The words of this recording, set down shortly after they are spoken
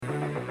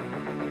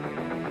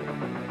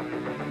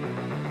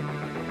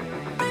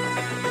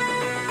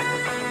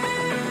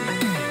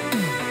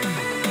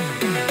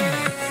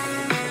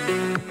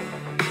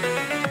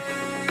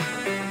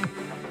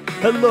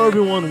Hello,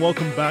 everyone.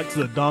 Welcome back to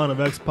the Dawn of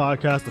X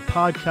podcast, the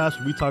podcast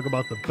where we talk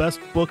about the best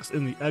books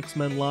in the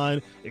X-Men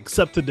line,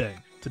 except today.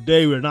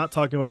 Today, we are not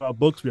talking about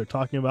books. We are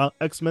talking about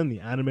X-Men, the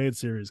animated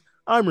series.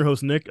 I'm your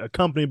host, Nick,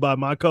 accompanied by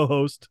my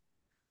co-host.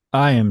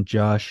 I am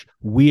Josh.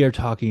 We are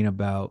talking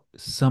about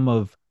some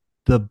of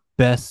the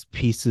best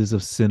pieces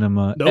of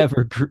cinema Nope,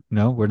 ever.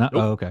 No, we're not.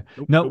 nope, Oh, okay.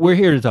 nope, No, nope, we're nope.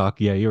 here to talk.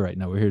 Yeah, you're right.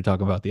 No, we're here to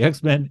talk about the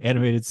X-Men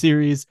animated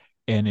series,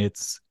 and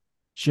it's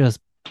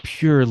just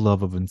pure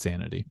love of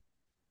insanity.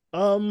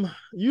 I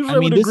Usually I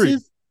would mean, this agree.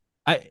 is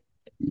I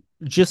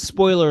just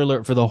spoiler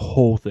alert for the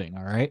whole thing,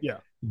 all right? Yeah.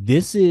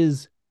 This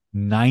is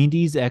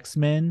 90s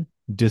X-Men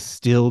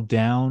distilled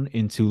down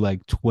into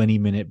like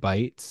 20-minute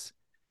bites,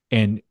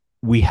 and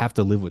we have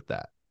to live with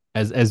that.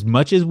 As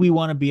much as we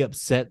want to be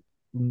upset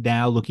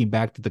now looking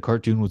back that the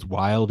cartoon was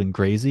wild and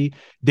crazy,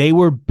 they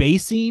were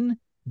basing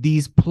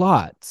these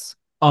plots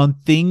on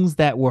things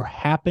that were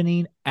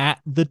happening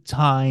at the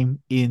time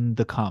in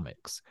the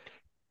comics.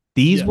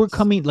 These were Yes.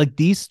 coming like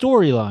these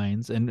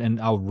storylines, and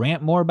I'll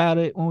rant more about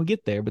it when we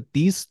get there, but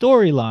these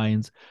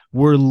storylines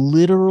were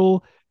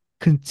literal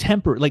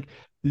contemporary, like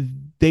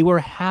they were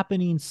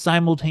happening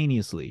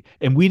simultaneously.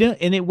 And we didn't,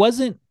 and it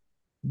wasn't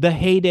the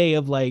heyday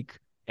of like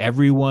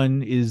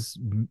everyone is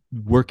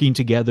working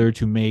together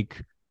to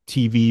make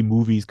TV,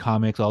 movies,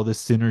 comics, all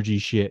this synergy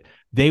shit.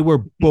 They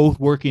were both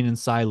working in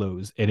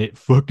silos, and it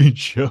fucking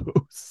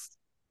shows.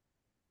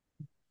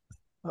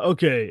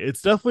 Okay,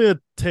 it's definitely a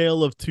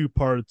tale of two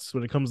parts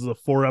when it comes to the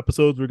 4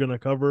 episodes we're gonna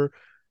cover.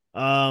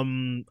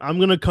 I'm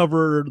gonna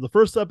cover the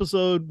first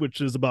episode,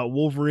 which is about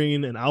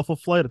Wolverine and Alpha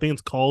Flight. I think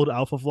it's called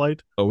Alpha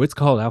Flight. Oh, it's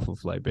called Alpha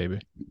Flight, baby.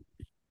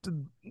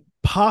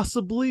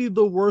 Possibly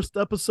the worst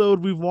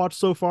episode we've watched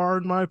so far,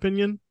 in my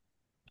opinion.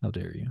 How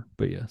dare you?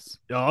 But yes.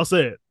 Yeah, I'll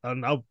say it,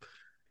 and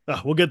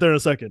we'll get there in a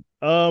second.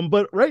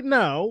 But right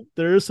now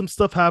there is some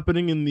stuff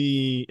happening in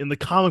the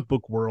comic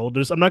book world.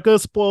 I'm not gonna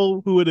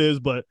spoil who it is,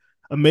 but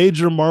a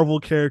major Marvel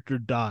character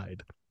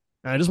died,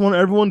 and I just want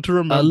everyone to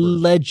remember,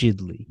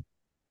 Allegedly.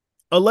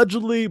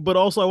 allegedly, but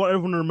also I want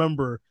everyone to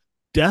remember,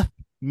 death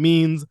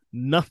means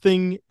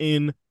nothing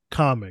in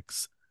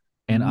comics,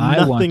 And I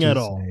want nothing to at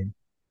all. say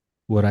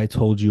what I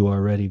told you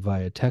already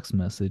via text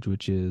message,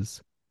 which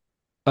is,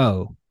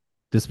 oh,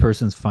 this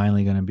person's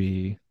finally going to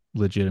be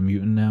legit a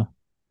mutant now,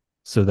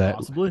 so that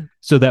Possibly.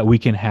 so that we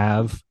can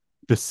have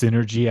the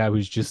synergy I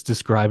was just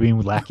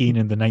describing lacking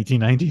in the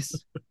 1990s.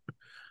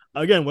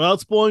 Again, without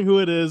spoiling who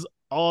it is,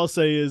 all I'll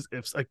say is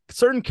if a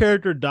certain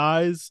character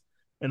dies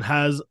and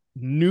has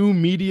new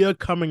media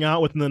coming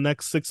out within the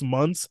next 6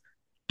 months,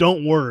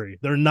 don't worry,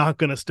 they're not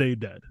gonna stay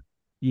dead.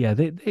 Yeah,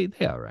 they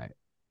all right.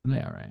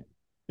 They all right.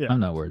 Yeah, I'm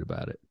not worried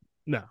about it.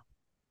 no.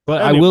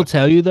 But I will Anyway,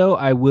 tell you though,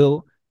 I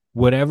will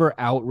whatever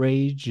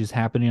outrage is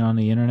happening on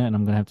the internet, and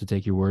I'm gonna have to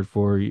take your word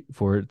for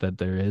it that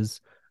there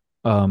is.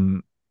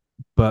 Um,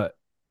 but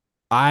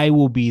I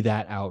will be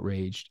that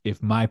outraged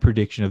if my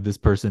prediction of this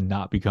person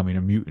not becoming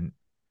a mutant,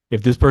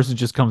 if this person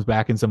just comes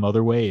back in some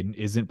other way and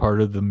isn't part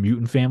of the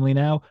mutant family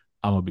now,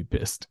 I'm gonna be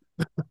pissed.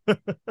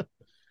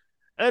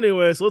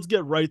 anyway, so let's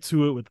get right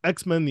to it with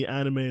X-Men the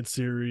animated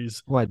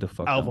series, Why the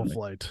fuck, Alpha Dominic?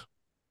 Flight.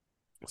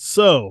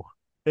 So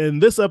in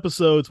this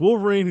episode, it's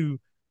Wolverine who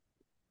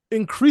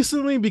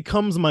increasingly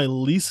becomes my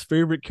least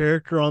favorite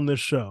character on this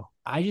show.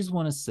 I just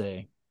want to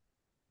say,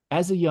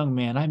 as a young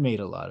man, I made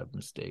a lot of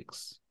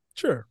mistakes.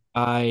 Sure.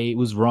 I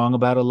was wrong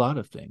about a lot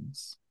of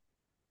things,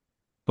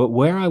 but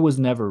where I was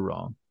never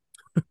wrong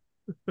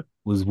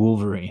was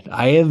Wolverine.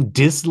 I have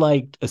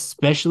disliked,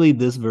 especially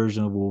this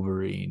version of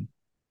Wolverine,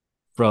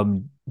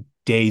 from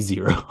day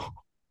zero.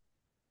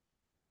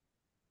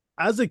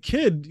 As a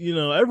kid,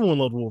 everyone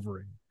loved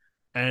Wolverine.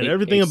 And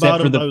everything except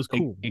about for him I the was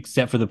cool.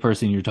 except for the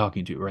person you're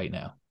talking to right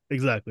now.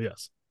 Exactly,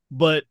 yes.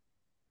 But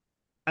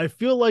I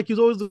feel like he's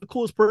always the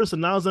coolest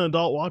person. Now as an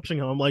adult watching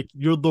him, I'm like,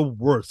 you're the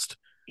worst.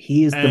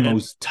 He is the And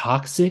most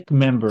toxic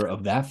member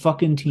of that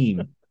fucking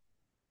team.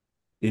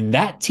 And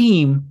that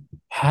team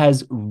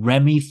has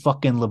Remy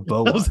fucking I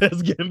LeBeau was on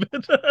it.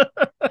 Gambit.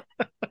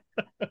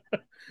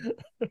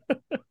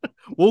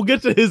 We'll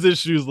get to his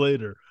issues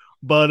later.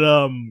 But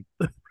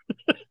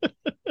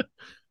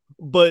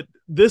but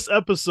this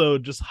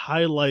episode just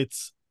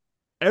highlights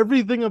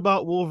everything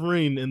about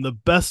Wolverine in the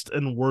best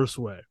and worst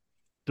way.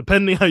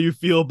 Depending how you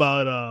feel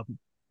about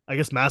I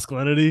guess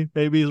masculinity,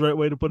 maybe is the right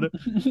way to put it.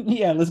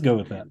 Yeah, let's go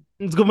with that.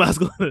 Let's go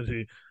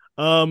masculinity.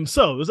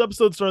 So this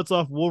episode starts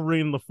off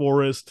Wolverine in the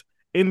forest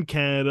in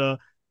Canada.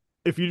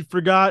 If you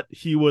forgot,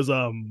 he was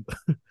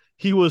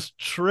he was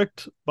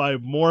tricked by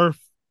Morph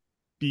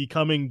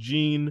becoming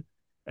Jean,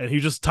 and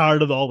he's just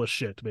tired of all the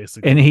shit, And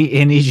basically.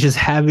 he's just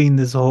having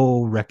this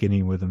whole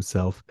reckoning with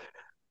himself.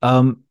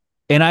 Um,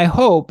 and I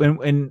hope,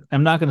 and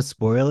I'm not gonna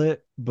spoil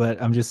it,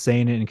 but I'm just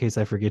saying it in case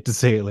I forget to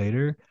say it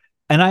later.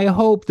 And I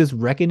hope this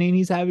reckoning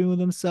he's having with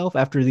himself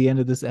after the end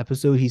of this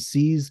episode, he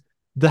sees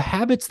the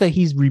habits that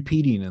he's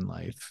repeating in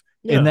life,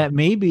 and Yeah. that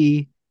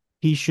maybe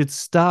he should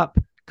stop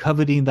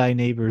coveting thy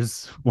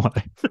neighbor's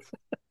wife.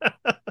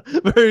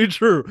 Very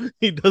true.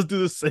 He does do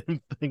the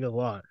same thing a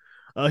lot.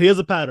 He has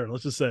a pattern,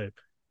 let's just say.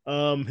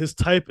 His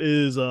type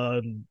is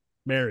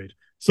married.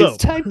 His So,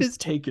 type is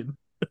taken.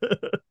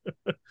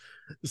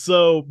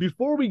 so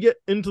before we get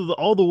into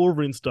all the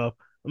Wolverine stuff,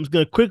 I'm just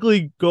gonna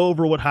quickly go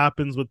over what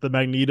happens with the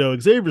Magneto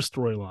Xavier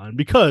storyline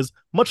because,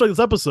 much like this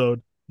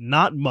episode,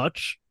 not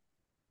much.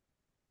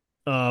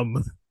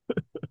 Um,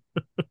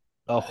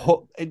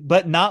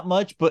 But not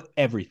much, but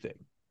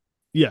everything.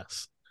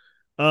 yes.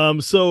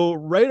 So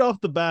right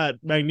off the bat,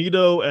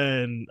 Magneto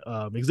and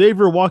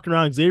Xavier walking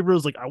around.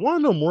 Xavier's like, I want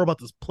to know more about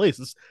this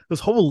place. This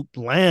whole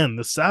land,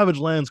 the Savage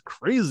Land's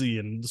crazy,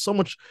 and there's so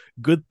much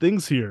good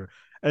things here.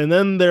 And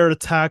then they're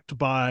attacked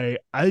by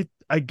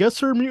I guess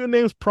her mutant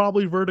name's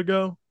probably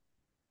Vertigo.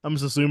 I'm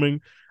just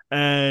assuming,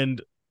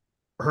 and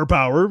her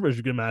power, as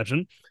you can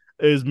imagine,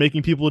 is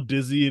making people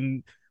dizzy.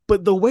 And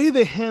but the way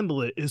they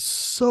handle it is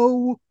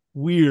so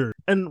weird.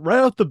 And right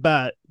off the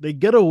bat, they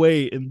get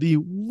away in the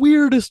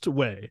weirdest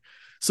way.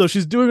 So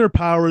she's doing her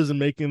powers and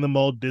making them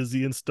all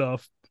dizzy and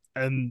stuff,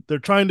 and they're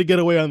trying to get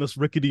away on this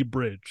rickety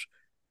bridge.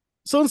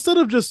 So instead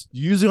of just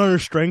using her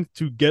strength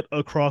to get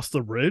across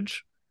the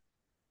bridge,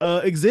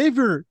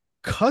 Xavier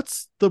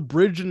cuts the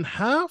bridge in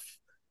half.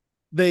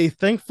 They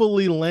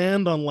thankfully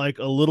land on like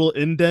a little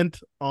indent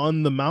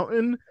on the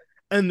mountain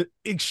and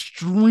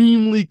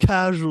extremely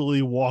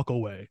casually walk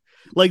away.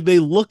 Like they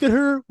look at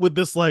her with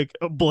this like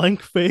a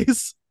blank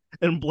face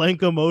and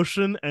blank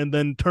emotion and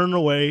then turn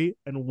away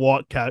and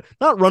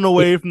not run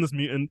away from this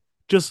mutant,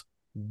 just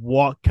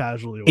walk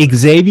casually away.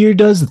 Xavier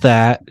does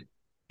that,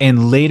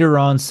 and later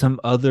on some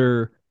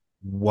other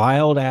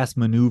wild ass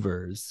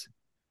maneuvers.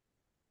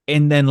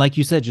 And then, like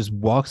you said, just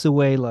walks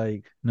away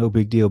like, no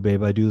big deal,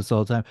 babe. I do this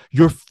all the time.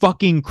 You're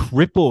fucking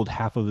crippled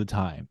half of the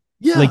time.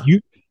 Yeah. Like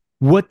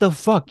what the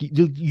fuck?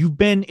 You've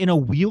been in a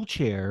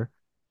wheelchair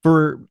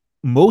for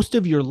most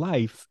of your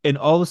life, and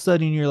all of a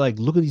sudden you're like,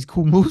 look at these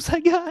cool moves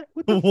I got.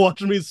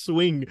 Watch me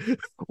swing.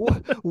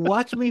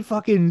 Watch me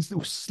fucking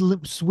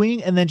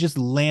swing and then just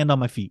land on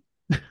my feet.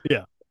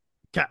 Yeah.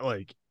 Cat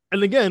like.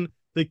 And again,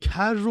 the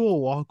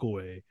casual walk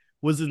away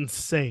was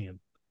insane.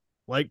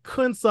 Like,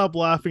 couldn't stop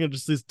laughing at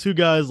just these two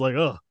guys like,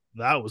 oh,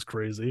 that was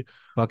crazy.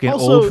 Fucking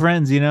also, old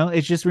friends, you know?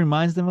 It just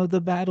reminds them of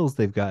the battles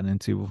they've gotten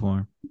into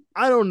before.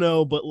 I don't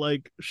know, but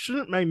like,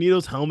 shouldn't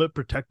Magneto's helmet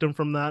protect him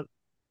from that?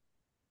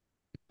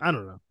 I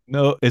don't know.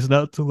 No, it's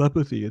not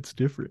telepathy. It's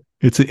different.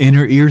 It's an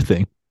inner ear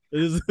thing.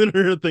 It is an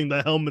inner ear thing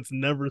that helmets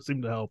never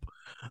seem to help.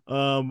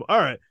 All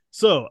right.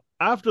 So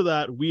after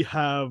that, we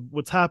have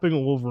what's happening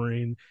with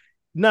Wolverine.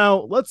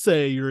 Now, let's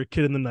say you're a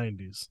kid in the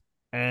 90s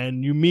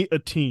and you meet a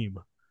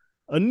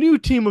new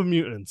team of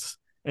mutants,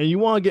 and you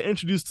want to get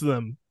introduced to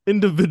them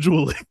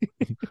individually.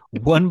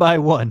 One by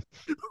one.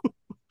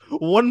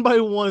 One by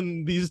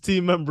one, these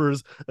team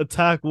members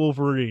attack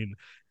Wolverine.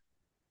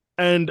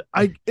 And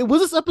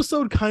was this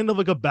episode kind of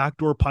like a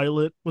backdoor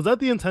pilot? Was that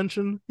the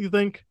intention, you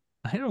think?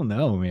 I don't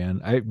know,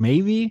 man. I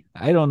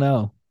don't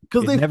know.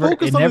 Because they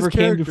focus on these characters.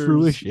 Came to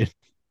fruition.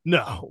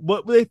 No,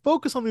 but they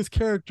focus on these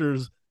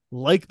characters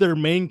like they're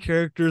main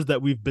characters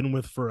that we've been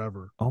with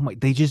forever. Oh my,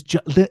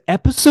 the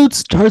episode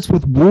starts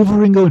with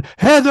Wolverine going,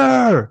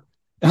 Heather!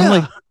 And I'm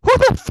like, who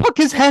the fuck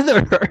is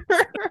Heather?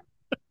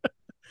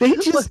 They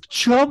just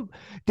jump.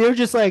 They're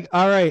just like,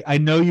 all right, I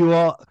know you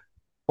all.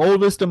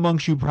 Oldest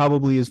amongst you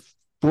probably is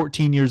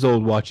 14 years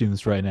old watching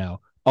this right now.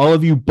 All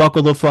of you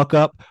buckle the fuck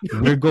up.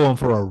 We're going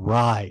for a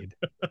ride.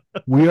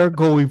 We are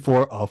going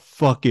for a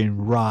fucking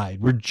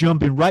ride. We're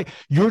jumping right.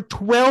 You're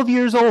 12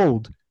 years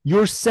old.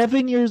 You're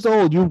 7 years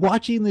old. You're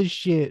watching this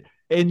shit,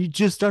 and you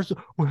just start to,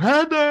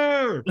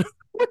 Heather!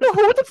 What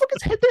the fuck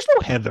is Heather? There's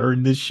no Heather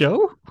in this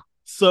show.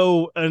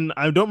 So, and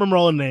I don't remember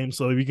all the names,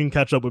 so if you can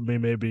catch up with me,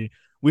 maybe.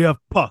 We have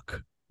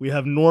Puck. We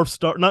have North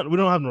Star. We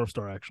don't have North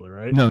Star, actually,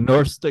 right? No,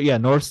 North Star. Yeah,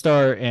 North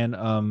Star and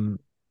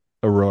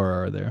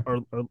Aurora are there.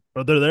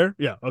 Are they there?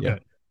 Yeah, okay. Yeah.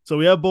 So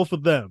we have both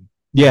of them.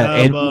 Yeah,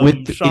 have,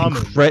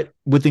 and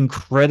with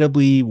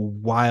incredibly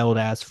wild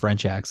ass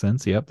French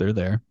accents. Yep, they're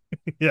there.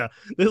 Yeah,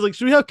 they're like,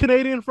 should we have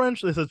Canadian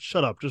French? They said,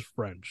 shut up, just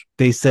French.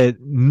 They said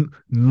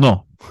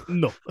no.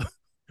 No.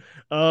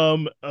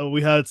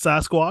 We had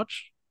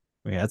Sasquatch.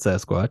 We had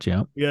Sasquatch.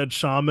 Yeah. We had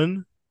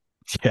Shaman.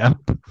 Yeah.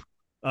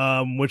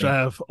 Which I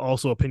have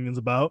also opinions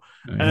about,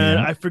 and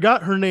I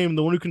forgot her name.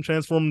 The one who can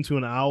transform into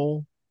an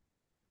owl.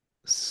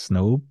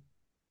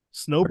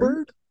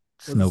 Snowbird.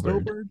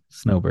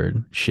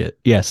 Snowbird. Shit.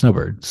 Yeah,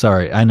 Snowbird.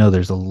 Sorry. I know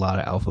there's a lot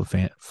of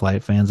Alpha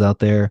Flight fans out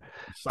there.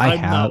 I'm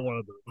not one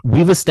of them.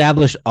 We've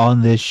established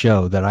on this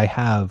show that I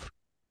have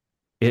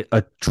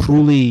a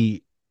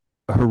truly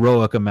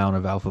heroic amount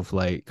of Alpha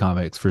Flight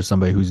comics for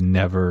somebody who's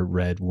never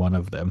read one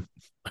of them.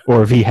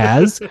 Or if he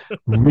has,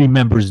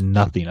 remembers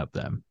nothing of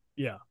them.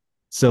 Yeah.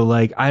 So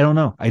like, I don't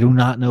know. I do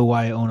not know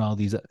why I own all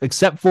these,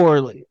 except for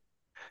like,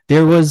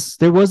 there was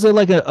a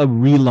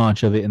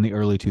relaunch of it in the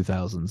early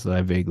 2000s that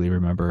I vaguely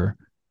remember.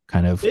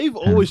 They've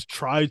always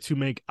tried to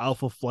make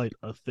Alpha Flight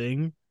a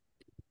thing,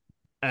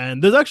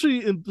 and there's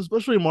actually,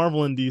 especially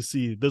Marvel and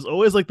DC, there's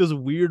always like this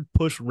weird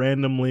push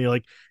randomly,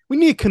 like we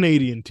need a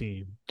Canadian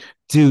team.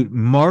 Dude,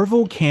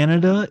 Marvel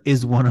Canada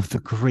is one of the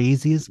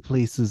craziest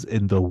places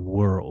in the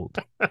world.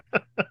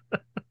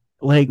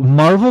 like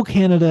Marvel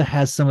Canada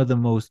has some of the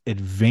most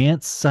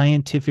advanced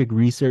scientific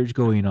research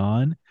going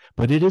on,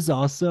 but it is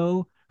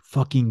also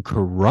fucking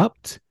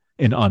corrupt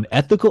and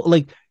unethical.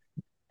 Like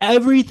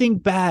everything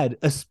bad,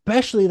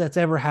 especially that's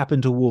ever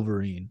happened to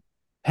Wolverine,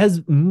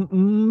 has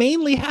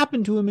mainly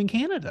happened to him in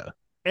Canada.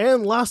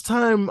 And last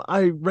time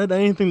I read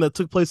anything that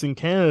took place in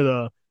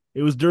Canada,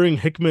 it was during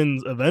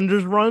Hickman's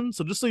Avengers run.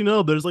 So just so you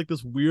know, there's like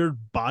this weird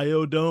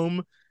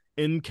biodome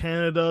in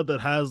Canada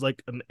that has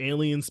like an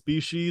alien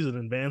species, an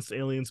advanced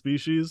alien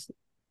species.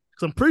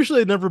 Because I'm pretty sure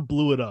they never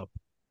blew it up.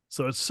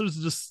 So it should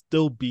just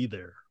still be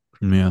there.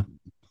 Yeah,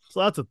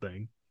 So that's a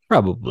thing.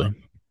 probably.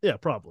 Yeah,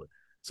 probably.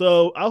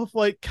 So Alpha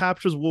Flight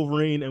captures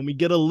Wolverine, and we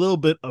get a little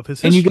bit of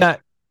his And you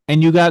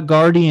history. got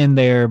Guardian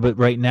there, but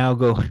right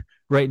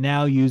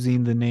now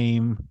using the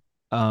name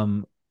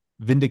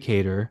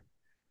Vindicator.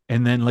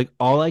 And then like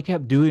all I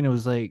kept doing, it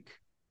was like,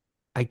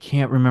 I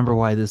can't remember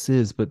why this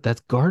is, but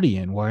that's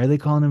Guardian. Why are they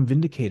calling him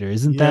Vindicator?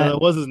 Isn't Yeah, that?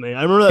 that was his name.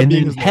 I remember that And being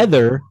then his name.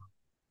 Heather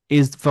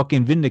is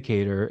fucking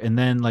Vindicator. And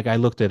then like I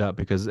looked it up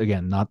because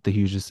again, not the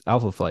hugest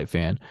Alpha Flight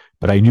fan,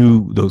 but I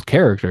knew those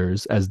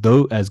characters as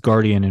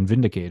Guardian and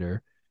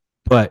Vindicator.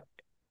 But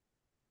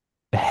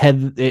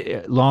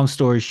long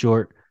story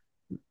short,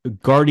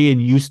 Guardian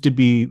used to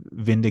be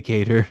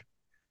Vindicator,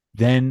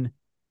 then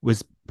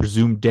was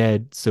presumed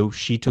dead, so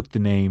she took the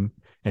name,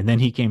 and then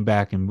he came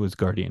back and was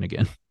Guardian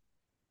again.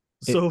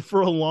 So for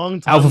a long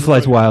Alpha time,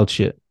 Flight's wild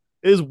shit.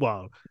 is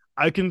wild.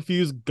 I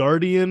confused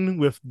Guardian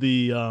with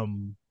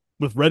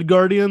Red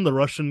Guardian, the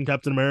Russian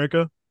Captain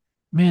America.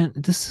 Man,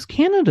 this is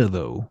Canada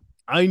though.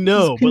 I This is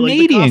know, but like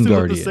the Canadian costumes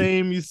look the Guardian.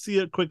 same. You see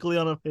it quickly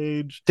on a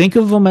page. Think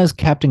of him as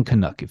Captain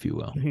Canuck, if you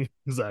will.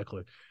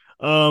 Exactly.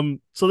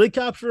 So they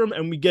capture him,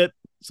 and we get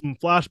some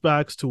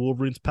flashbacks to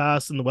Wolverine's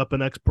past in the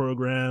Weapon X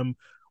program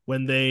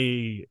when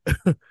they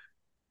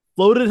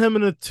floated him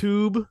in a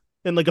tube,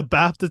 in like a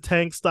BAFTA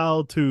tank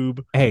style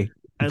tube, Hey,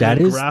 and then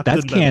that's grafted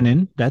metal.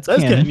 canon. That's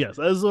That's canon. canon, yes.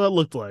 That's what it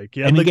looked like.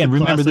 Yeah, And like the again,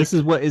 remember classic. this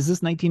is what is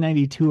this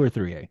 1992 or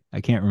 3A?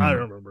 I can't I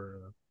remember.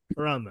 remember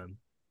around then,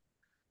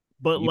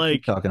 but You keep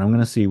like, talking. I'm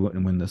gonna see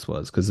when this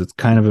was because it's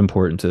kind of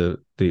important to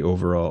the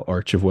overall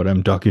arch of what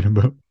I'm talking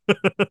about.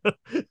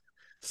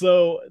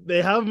 so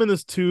they have him in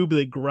this tube.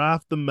 They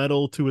graft the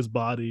metal to his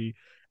body,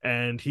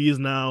 and he is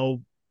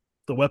now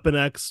the Weapon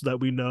X that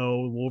we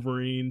know,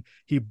 Wolverine.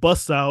 He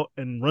busts out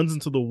and runs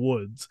into the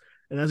woods.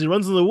 And as he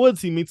runs into the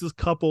woods, he meets this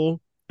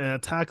couple and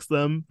attacks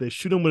them. They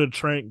shoot him with a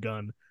trank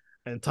gun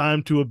and tie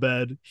him to a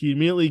bed. He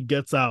immediately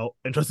gets out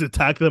and tries to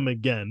attack them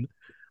again,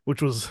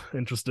 which was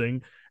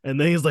interesting. And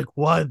then he's like,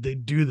 "Why did they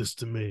do this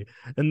to me?"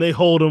 And they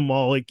hold him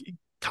all like,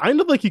 kind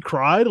of like he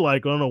cried,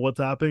 like, "I don't know what's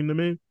happening to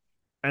me."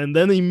 And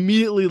then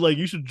immediately, like,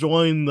 "You should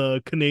join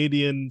the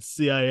Canadian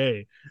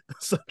CIA,"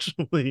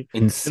 essentially.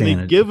 And they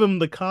Insanity. give him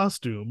the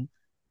costume.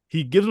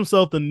 He gives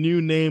himself the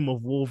new name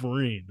of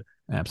Wolverine.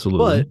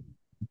 Absolutely. But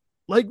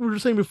like we were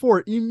saying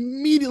before,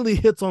 immediately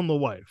hits on the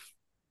wife.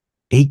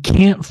 He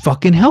can't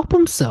fucking help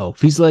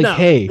himself. He's like, Now,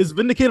 hey, is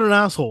Vindicator an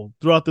asshole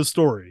throughout this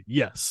story?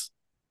 Yes.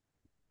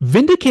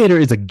 Vindicator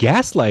is a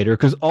gaslighter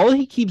because all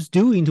he keeps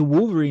doing to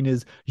Wolverine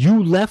is,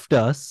 you left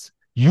us.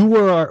 We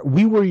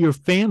were your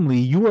family.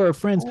 You were our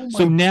friends. Oh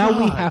So my now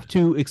we God. have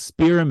to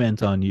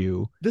experiment on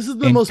you This is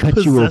the and most cut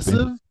you possessive,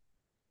 open.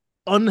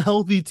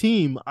 unhealthy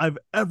team I've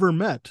ever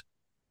met.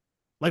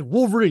 Like,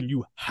 Wolverine,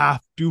 you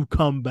have to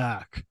come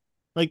back.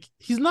 Like,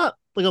 he's not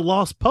like a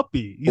lost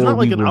puppy. He's Or not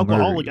we like an will murder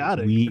alcoholic you.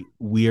 addict.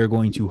 We are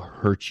going to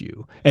hurt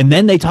you. And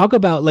then they talk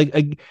about like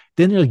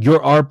then they're like,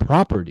 you're our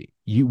property.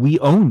 We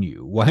own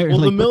you. Why are Well,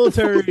 the like what the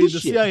fuck is military, this the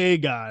shit? CIA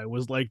guy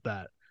was like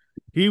that.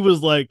 He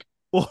was like,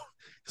 well,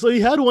 so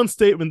he had one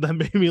statement that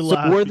made me So laugh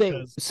were they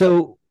because,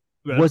 so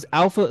go ahead. was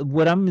Alpha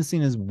what I'm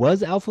missing is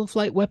was Alpha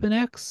Flight Weapon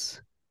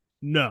X?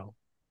 No,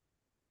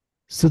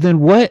 So then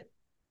what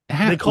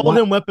they called why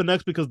him Weapon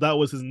X because that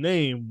was his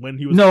name when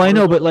he was no, I part of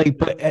know, the but like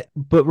Fugitive.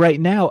 but right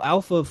now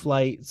Alpha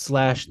Flight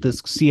slash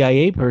this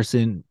CIA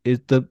person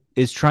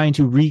is trying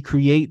to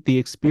recreate the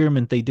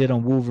experiment they did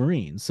on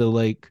Wolverine. So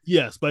like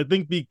Yes, but I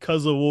think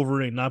because of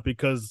Wolverine, not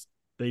because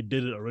they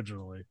did it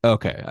originally.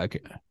 okay.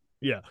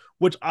 Yeah,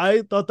 which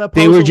I thought that part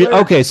They was were just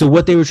hilarious. okay. So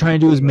what they were trying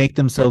to do is make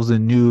themselves a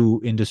new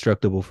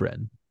indestructible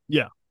friend.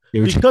 Yeah, They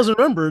were because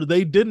remember,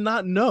 they did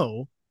not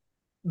know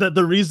that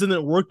the reason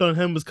it worked on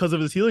him was because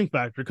of his healing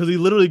factor. Because he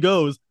literally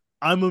goes,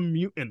 "I'm a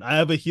mutant. I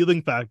have a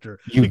healing factor."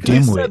 you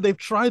Because he dimwit. said they've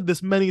tried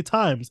this many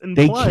times,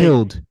 They implying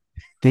killed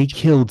they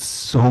killed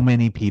so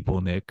many people,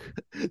 Nick.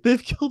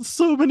 they've killed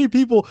so many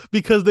people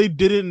because they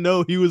didn't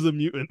know he was a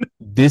mutant.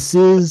 This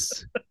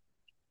is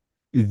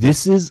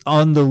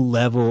on the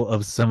level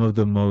of some of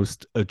the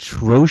most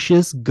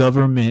atrocious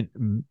government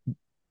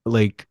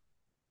like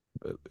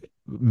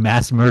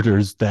mass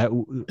murders that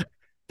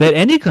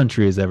any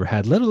country has ever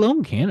had, let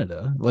alone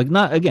Canada. Like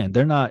not again,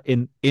 they're not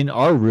in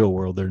our real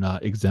world. They're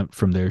not exempt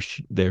from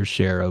their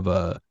share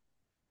of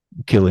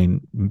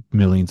killing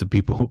millions of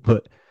people.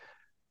 But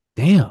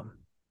damn,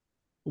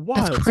 that's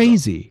Wild stuff.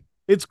 crazy.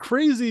 It's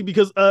crazy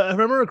because if I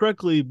remember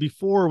correctly,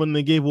 before when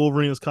they gave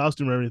Wolverine his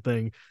costume and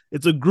everything,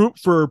 it's a group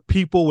for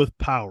people with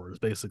powers,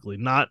 basically.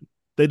 Not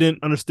they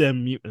didn't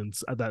understand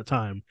mutants at that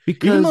time.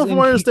 Even Because though from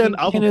what I understand, in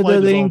Alpha Canada Flight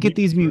is they all didn't get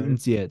these mutants, right?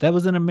 mutants yet. That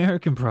was an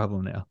American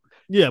problem now.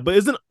 Yeah, but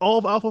isn't all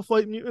of Alpha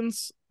Flight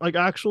mutants like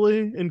actually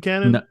in No,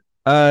 canon?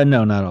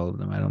 no, not all of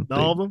them. I don't Not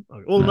all think. of them.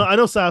 Okay. Well, no, No. I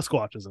know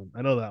Sasquatch isn't.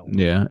 I know that one.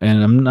 Yeah,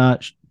 and I'm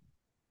not.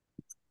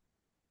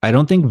 I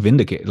don't think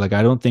Vindicate. Like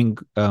I don't think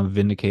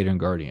Vindicator and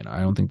Guardian. I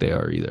don't think they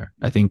are either.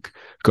 I think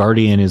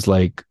Guardian is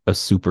like a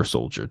super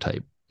soldier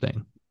type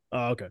thing.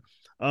 Okay.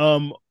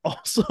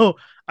 Also,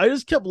 I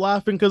just kept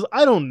laughing because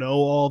I don't know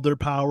all of their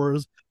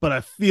powers, but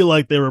I feel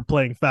like they were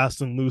playing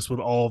fast and loose with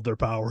all of their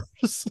powers.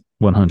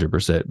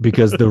 100%.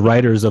 Because the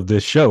writers of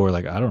this show were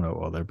like, I don't know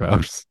all their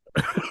powers.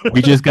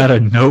 We just got a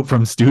note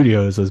from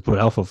studios that says put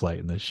Alpha Flight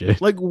in this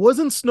shit. Like,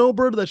 wasn't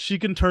Snowbird that she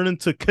can turn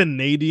into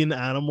Canadian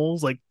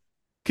animals, like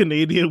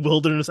Canadian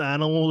wilderness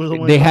animals or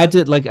something They like had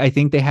that? to like. I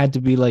think they had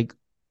to be like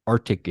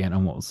Arctic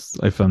animals,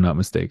 if I'm not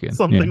mistaken. Yeah,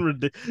 Something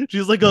ridiculous.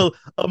 She's like a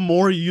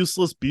more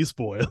useless Beast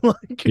Boy.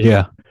 Like,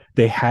 yeah.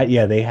 They had.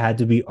 Yeah, they had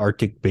to be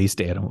Arctic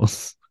based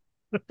animals.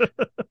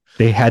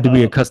 They had to be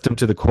um, accustomed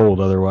to the cold,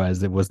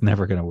 otherwise it was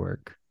never going to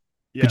work.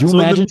 Could yeah. you So in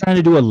imagine the trying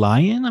to do a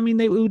lion? I mean,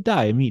 they would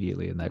die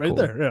immediately in that right cold.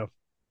 there, yeah.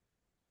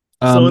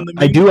 So in the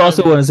I do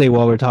also meantime, want to say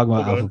while we're talking oh,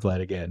 about go Alpha ahead.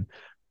 Flight again,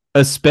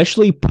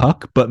 especially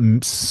Puck, but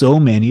so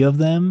many of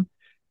them,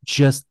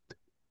 just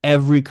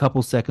every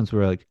couple seconds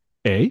we're like,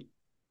 "Hey,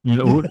 you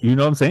know what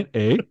I'm saying?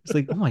 Hey, it's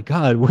like, oh my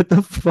god, what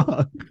the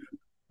fuck?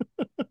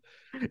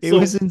 It So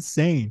was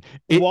insane.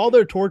 It while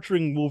they're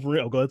torturing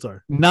Wolverine, oh, go ahead. Sorry.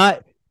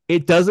 not.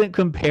 It doesn't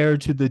compare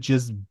to the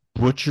just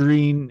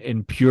butchering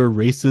and pure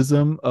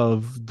racism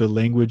of the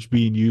language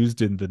being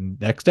used in the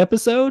next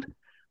episode.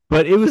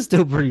 But it was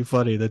still pretty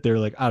funny that they're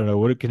like, I don't know,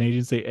 what do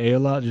Canadians say a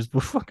lot? Just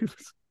fucking.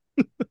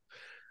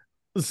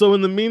 So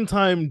in the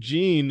meantime,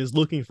 Jean is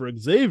looking for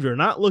Xavier,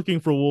 not looking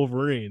for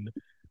Wolverine.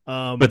 But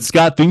Um,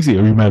 Scott thinks he.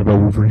 Are you mad about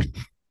Wolverine?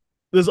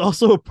 there's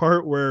also a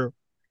part where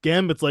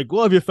Gambit's like,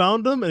 "Well, have you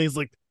found him?" And he's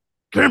like,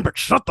 "Gambit,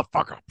 shut the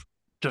fuck up.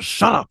 Just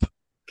shut up.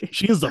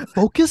 She needs to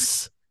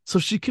focus so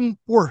she can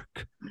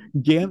work."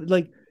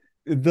 Like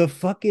the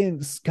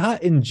fucking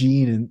Scott and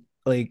Jean and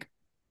like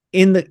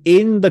in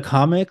the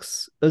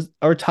comics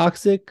are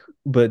toxic,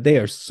 but they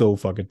are so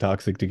fucking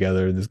toxic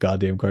together in this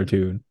goddamn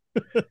cartoon.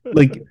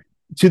 Like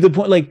to the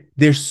point, like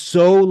they're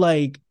so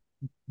like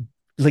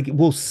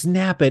will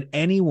snap at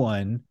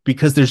anyone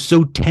because they're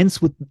so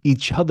tense with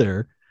each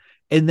other,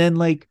 and then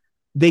like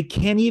they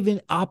can't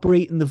even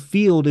operate in the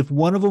field if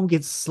one of them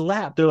gets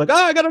slapped. They're like, "Oh,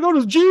 I gotta go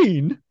to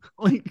Gene."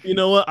 Like, You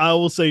know what? I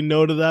will say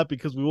no to that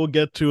because we will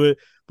get to it.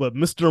 But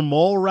Mr.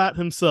 Mallrat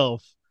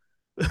himself,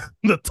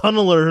 the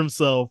tunneler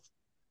himself,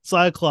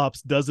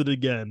 Cyclops does it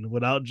again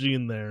without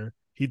Jean there.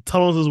 He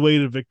tunnels his way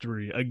to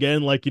victory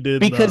again, like he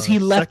did in because the he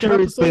left second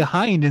her episode.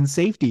 behind in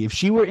safety. If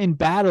she were in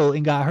battle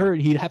and got hurt,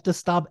 he'd have to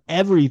stop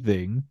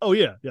everything. Oh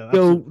yeah, yeah,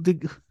 Go, absolutely.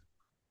 That,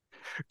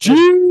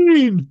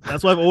 Gene.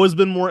 that's why I've always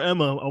been more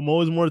Emma. I'm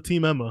always more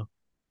Team Emma.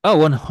 Oh,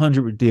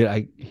 100. Dude,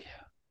 I'm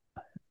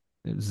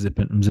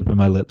zipping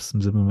my lips.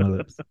 I'm zipping my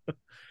lips.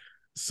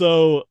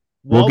 So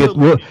We'll while they're get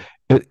we'll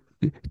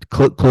looking,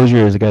 uh, close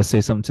your ears. I gotta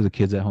say something to the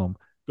kids at home.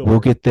 go We'll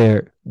for it. get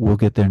there. We'll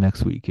get there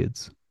next week,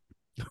 kids.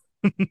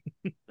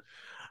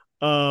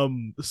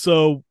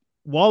 So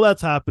while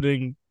that's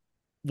happening,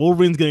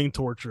 Wolverine's getting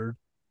tortured.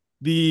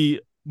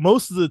 The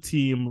most of the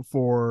team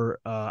for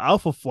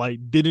Alpha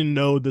Flight didn't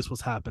know this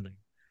was happening.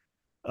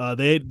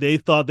 They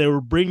thought they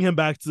were bringing him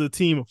back to the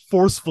team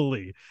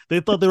forcefully. They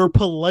thought they were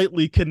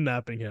politely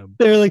kidnapping him.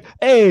 They're like,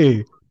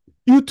 "Hey,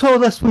 you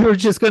told us we were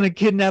just gonna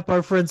kidnap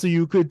our friend so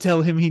you could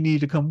tell him he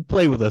needed to come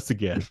play with us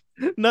again."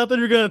 Not that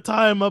you're gonna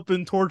tie him up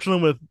and torture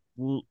him with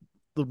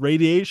the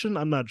radiation.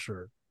 I'm not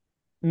sure.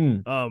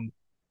 Mm. Um,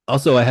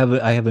 Also, I have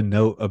a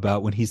note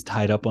about when he's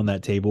tied up on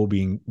that table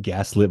being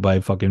gaslit by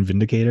fucking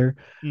Vindicator.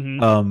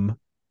 mhm. Um,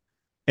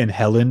 and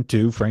Helen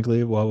too, frankly,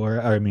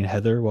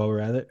 Heather, while we're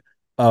at it.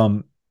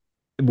 Um,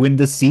 when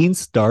the scene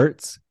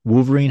starts,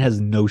 Wolverine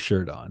has no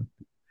shirt on.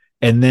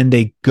 And then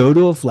they go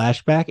to a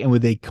flashback, and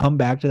when they come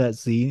back to that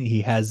scene,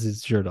 he has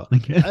his shirt on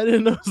again. I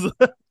didn't know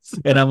that.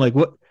 And I'm like,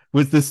 what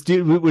was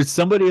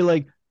somebody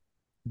like,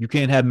 you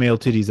can't have male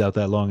titties out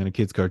that long in a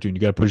kid's cartoon.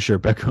 You gotta put a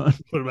shirt back on.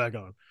 Put it back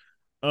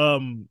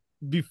on.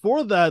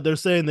 Before that, they're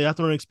saying they have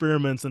to run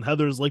experiments, and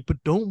Heather's like,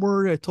 "But don't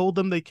worry, I told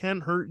them they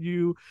can't hurt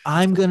you.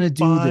 I'm gonna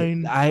do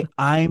that.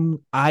 Fine."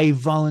 I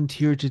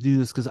volunteered to do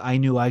this because I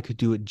knew I could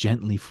do it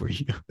gently for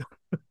you.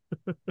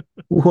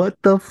 What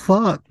the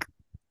fuck?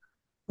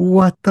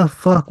 What the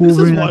fuck, This is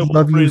Wolverine? I why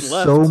love you Wolverine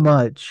so left.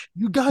 much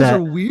You guys are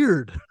that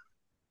weird.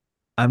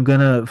 I'm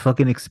gonna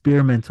fucking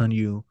experiment on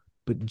you,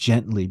 but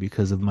gently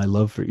because of my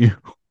love for you.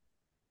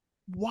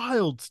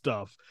 Wild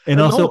stuff. And And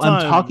the whole also,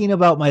 I'm time, talking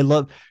about my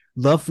love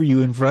for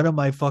you in front of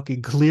my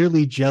fucking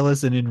clearly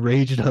jealous and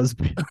enraged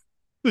husband.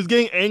 he's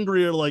getting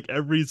angrier like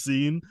every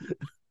scene,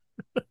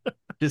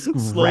 Just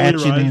slowly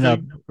ratcheting up,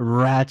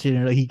 rising.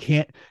 ratcheting up.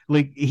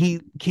 He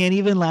can't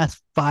even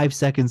last 5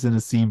 seconds in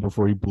a scene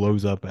before he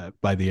blows up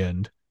by the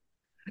end.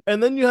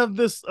 And then you have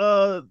this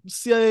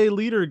CIA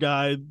leader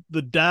guy,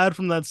 the dad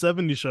from that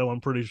 70s show,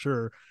 I'm pretty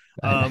sure.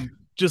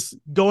 Just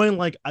going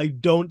like, I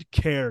don't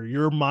care.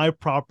 You're my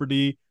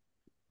property.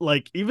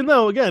 Like, even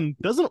though again,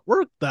 doesn't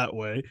work that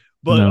way,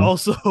 but No.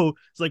 also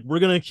it's like we're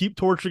gonna keep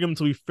torturing him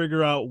until we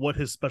figure out what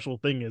his special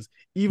thing is,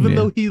 even Yeah.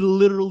 though he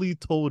literally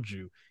told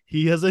you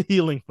he has a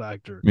healing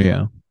factor.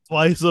 Yeah. That's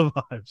why he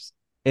survives.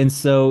 And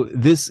so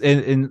this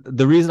and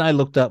the reason I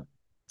looked up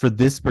for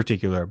this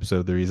particular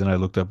episode, the reason I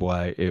looked up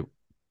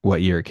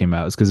what year it came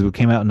out is because it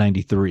came out in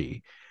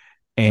 93.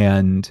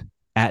 And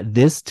at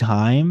this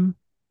time,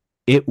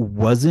 it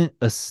wasn't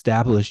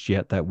established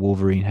yet that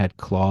Wolverine had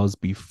claws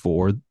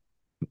before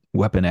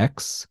Weapon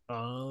X.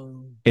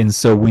 And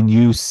so when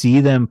you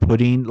see them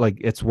putting like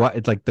it's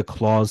like the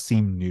claws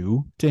seem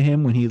new to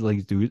him when he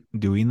like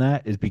doing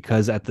that is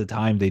because at the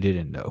time they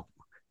didn't know.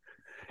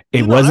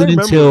 It I wasn't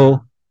remember until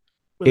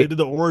when they it, did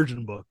the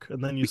origin book,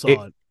 and then you it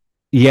saw it.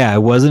 yeah,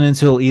 it wasn't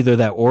until either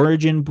that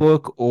origin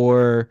book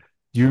or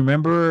do you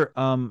remember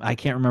I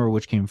can't remember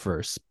which came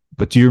first,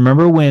 but do you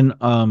remember when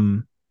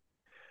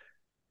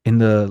in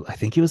the I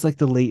think it was like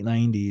the late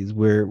 90s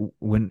where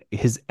when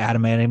his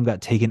adamantium got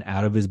taken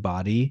out of his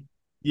body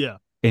Yeah.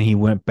 and he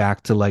went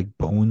back to like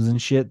bones and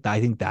shit.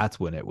 I think that's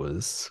when it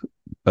was.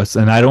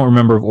 And I don't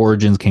remember if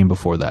Origins came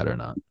before that or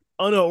not.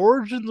 Oh no,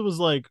 Origins was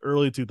like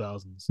early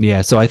 2000s.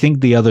 Yeah, so I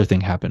think the other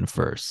thing happened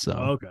first. So,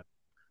 Okay.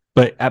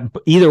 but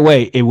either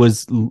way, it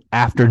was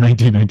after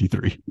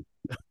 1993.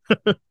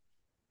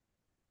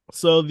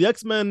 So the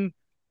X-Men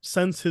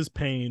sense his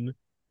pain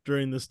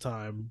during this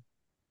time,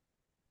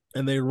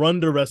 and they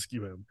run to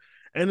rescue him.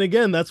 And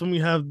again, that's when we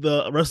have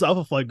the rest of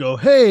Alpha Flight go,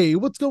 "Hey,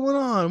 what's going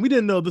on? We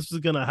didn't know this was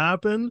gonna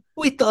happen."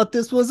 We thought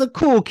this was a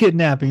cool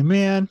kidnapping,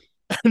 man.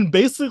 And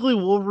basically,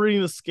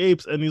 Wolverine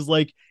escapes, and he's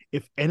like,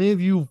 "If any of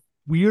you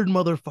weird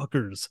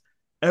motherfuckers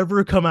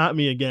ever come at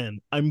me again,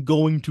 I'm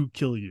going to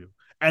kill you."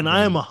 And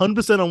I am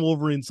 100% on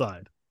Wolverine's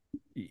side.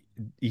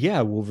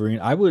 Yeah, Wolverine.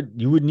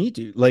 You would need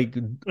to like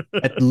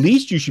at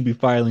least you should be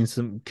filing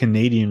some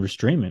Canadian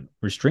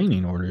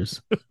restraining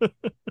orders.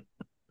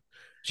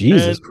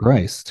 Jesus And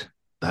Christ.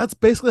 that's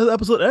basically how the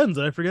episode ends.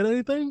 Did I forget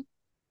anything?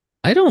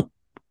 I don't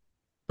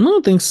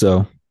think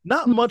so.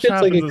 Not much It's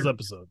like happens in this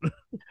episode.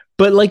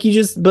 but like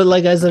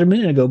I said a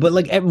minute ago, but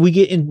like we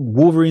get in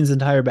Wolverine's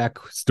entire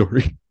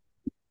backstory.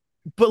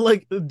 But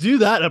like, do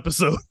that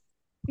episode.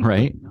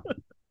 Right?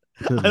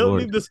 Good I don't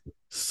Lord. need this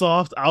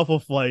soft Alpha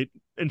Flight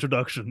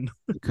introduction.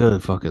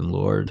 Good fucking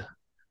Lord.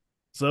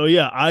 So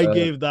yeah, I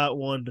gave that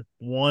one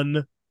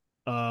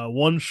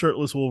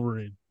shirtless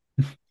Wolverine.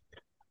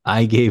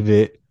 I gave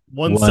it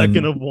 1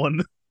 second of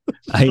one.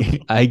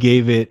 I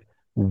gave it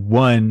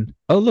one.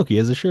 Oh, look, he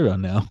has a shirt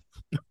on now.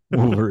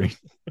 Wolverine.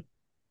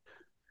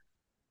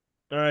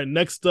 All right,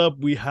 next up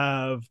we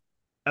have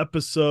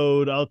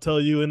episode. I'll tell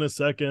you in a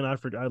second. I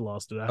forgot. I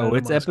lost it.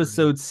 It's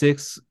episode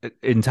 6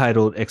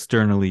 entitled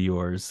 "X-Ternally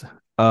Yours."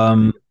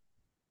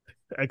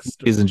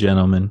 Ladies and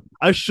gentlemen,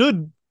 I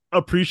should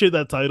appreciate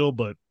that title,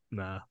 but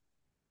nah.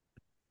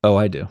 Oh,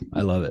 I do.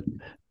 I love it.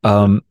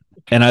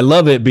 And I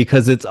love it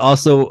because it's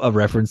also a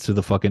reference to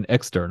the fucking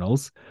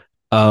externals.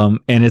 And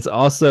it's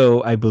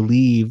also, I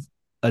believe,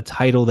 a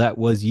title that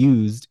was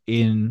used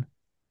in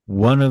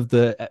one of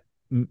the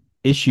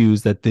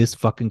issues that this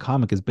fucking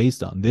comic is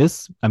based on.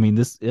 This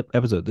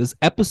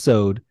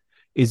episode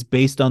is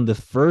based on the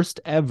first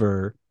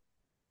ever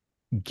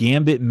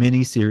Gambit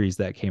miniseries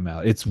that came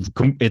out. It's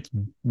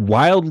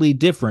wildly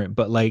different,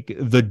 but like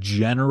the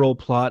general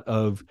plot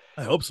of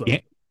I hope so.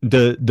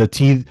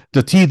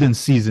 The Tithing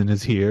season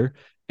is here,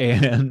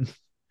 and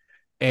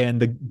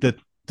the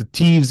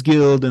Thieves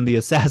Guild and the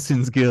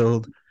Assassins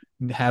Guild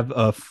have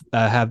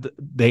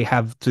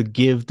to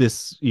give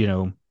this,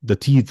 the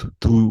teeth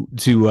to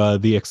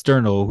the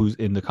external who's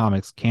in the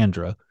comics,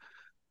 Kandra.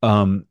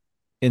 And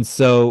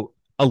so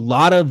a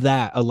lot of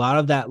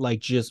that like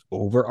just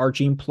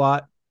overarching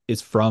plot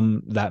is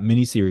from that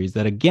miniseries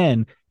that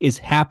again is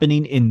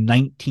happening in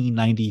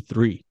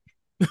 1993.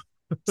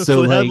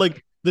 So they had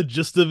like the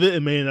gist of it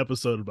and made an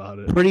episode about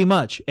it. Pretty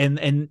much. And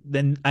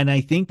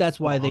I think that's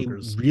why they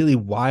really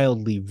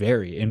wildly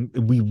vary. And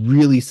we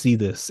really see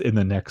this in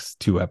the next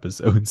 2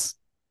 episodes.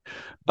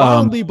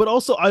 Wildly, but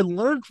also I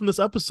learned from this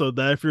episode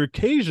that if you're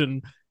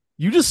Cajun,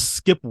 you just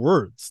skip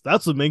words.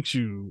 That's what makes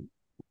you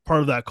part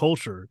of that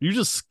culture. You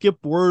just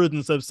skip words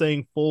instead of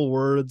saying full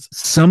words.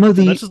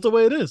 That's just the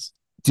way it is.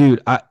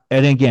 Dude,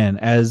 and again,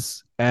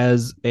 as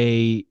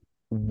a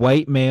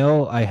white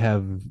male, I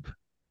have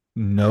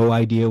no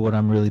idea what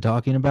I'm really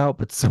talking about,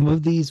 but some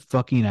of these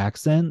fucking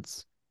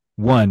accents,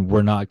 one,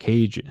 were not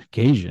Cajun.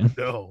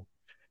 No.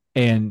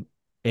 And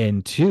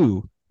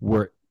 2,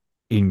 were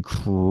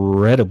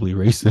incredibly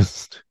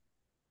racist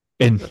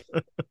and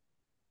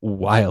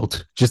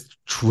wild, just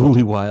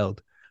truly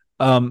wild.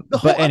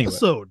 But anyway,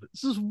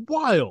 this is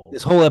wild.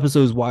 This whole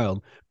episode is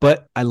wild,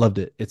 but I loved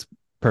it. It's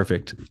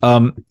perfect.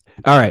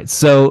 All right,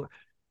 so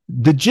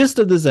the gist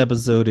of this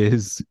episode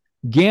is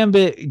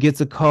Gambit gets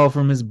a call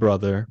from his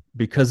brother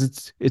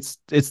because it's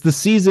the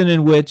season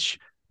in which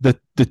the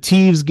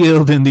Thieves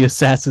Guild and the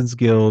Assassins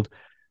Guild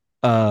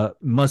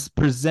must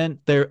present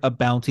a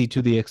bounty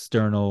to the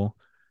external,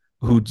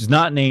 who's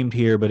not named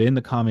here, but in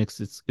the comics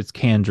it's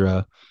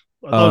Kandra.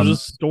 I thought it was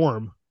just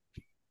Storm.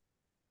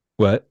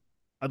 What?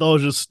 I thought it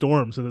was just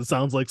Storm, since it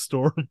sounds like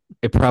Storm.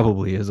 It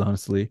probably is,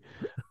 honestly.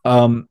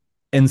 Um,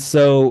 and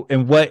so,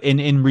 and what,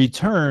 in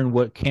return,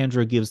 what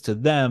Kandra gives to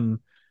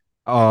them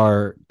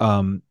are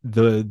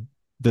the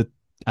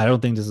I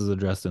don't think this is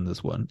addressed in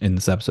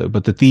this episode,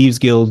 but the Thieves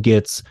Guild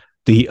gets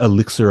the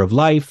elixir of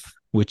life,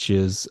 which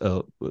is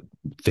a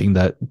thing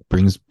that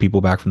brings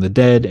people back from the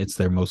dead. It's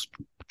their most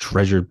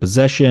treasured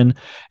possession,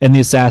 and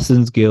the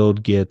Assassins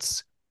Guild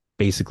gets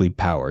basically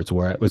power. It's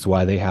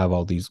why they have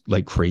all these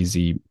like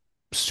crazy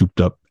souped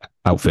up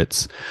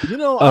outfits.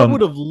 I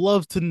would have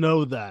loved to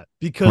know that,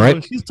 because right?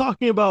 when she's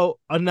talking about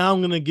now I'm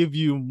going to give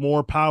you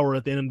more power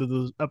at the end of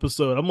the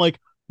episode, I'm like,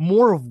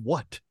 more of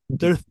what?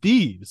 They're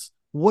thieves.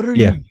 What are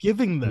you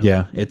giving them?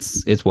 Yeah,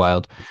 it's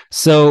wild.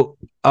 So,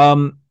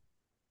 and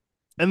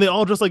they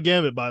all dress like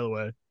Gambit, by the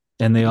way.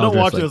 And they all not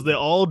watching us. They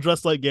all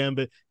dress like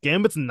Gambit.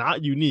 Gambit's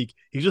not unique.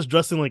 He's just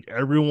dressing like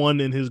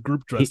everyone in his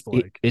group dressed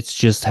like. It's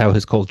just how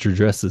his culture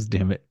dresses.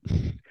 Damn it!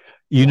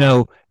 You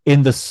know,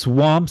 in the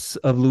swamps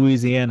of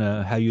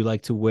Louisiana, how you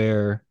like to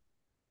wear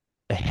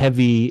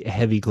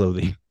heavy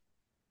clothing.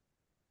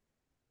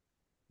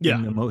 Yeah,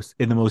 in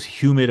the most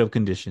humid of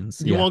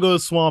conditions. You want to go to the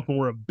swamp and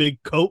wear a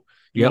big coat.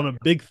 You want a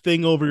big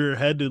thing over your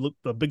head, to look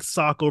a big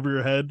sock over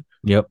your head.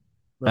 Yep.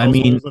 I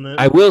mean,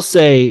 I will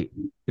say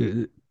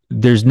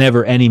there's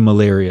never any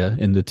malaria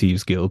in the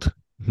Thieves Guild.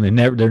 They're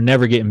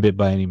never getting bit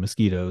by any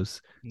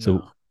mosquitoes. No.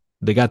 So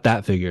they got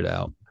that figured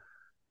out.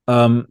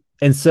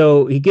 And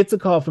so he gets a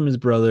call from his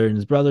brother, and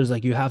his brother's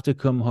like, you have to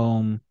come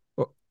home.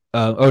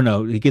 Or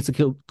no, he gets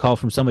a call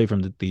from somebody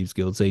from the Thieves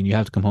Guild saying you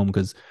have to come home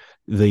because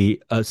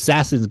the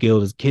Assassins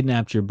Guild has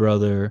kidnapped your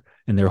brother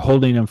and they're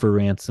holding him for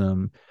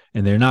ransom,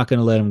 and they're not going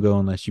to let him go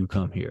unless you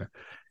come here.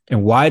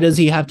 And why does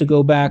he have to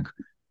go back?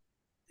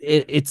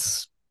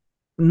 It's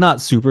not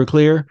super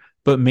clear,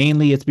 but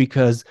mainly it's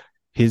because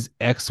his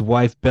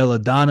ex-wife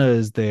Belladonna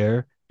is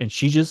there, and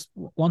she just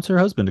wants her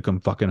husband to come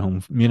fucking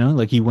home. You know,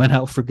 like he went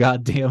out for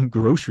goddamn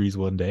groceries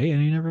one day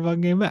and he never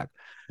fucking came back.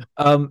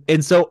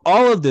 And so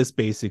all of this,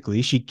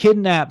 basically, she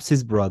kidnaps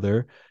his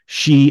brother.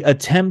 She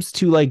attempts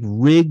to like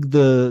rig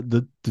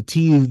the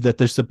tea that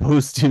they're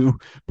supposed to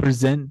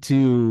present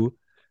to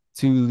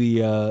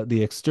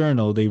the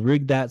external. They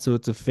rig that so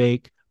it's a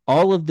fake.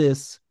 All of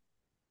this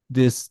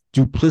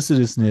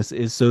duplicitousness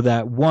is so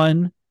that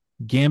one,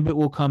 Gambit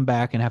will come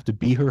back and have to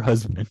be her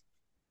husband,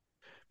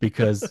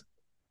 because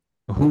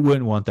who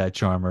wouldn't want that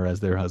charmer as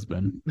their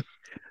husband?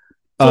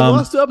 So the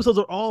last 2 episodes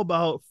are all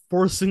about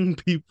forcing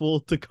people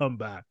to come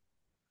back.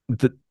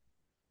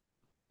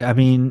 I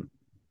mean,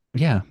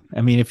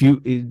 if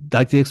you,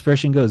 like the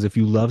expression goes, if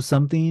you love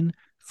something,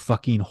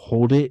 fucking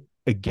hold it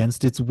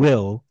against its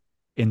will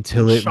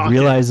until it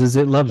realizes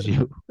it loves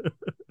you.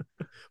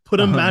 Put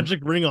a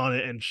magic ring on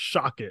it and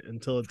shock it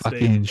until it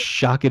fucking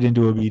shock it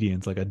into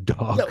obedience like a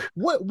dog. Yeah,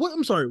 what?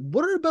 I'm sorry.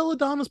 What are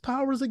Belladonna's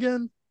powers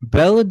again?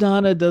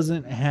 Belladonna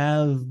doesn't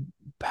have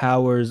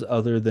powers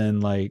other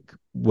than like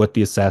what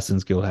the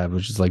Assassins Guild have,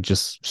 which is like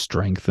just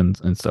strength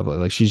and stuff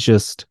like she's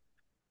just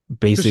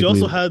basically. She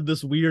also had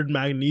this weird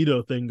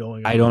Magneto thing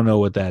going on. I don't know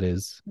what that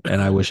is,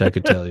 and I wish I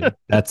could tell you.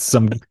 That's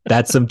some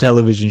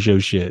television show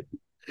shit.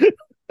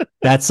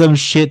 That's some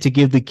shit to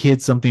give the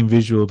kids something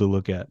visual to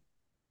look at.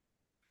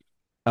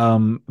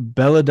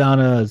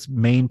 Belladonna's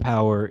main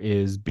power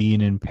is being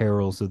in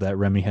peril so that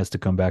Remy has to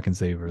come back and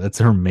save her. That's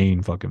her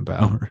main fucking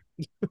power.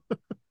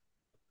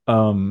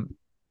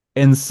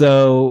 And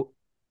so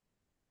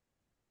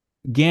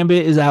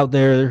Gambit is out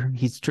there.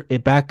 He's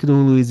back to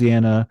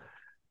Louisiana.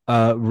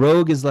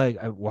 Rogue is like,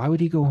 why would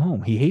he go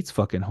home? He hates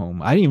fucking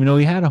home. I didn't even know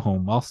he had a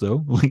home.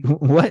 Also, like,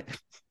 what?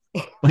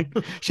 Like,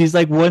 she's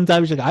like, one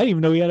time she's like, I didn't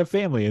even know he had a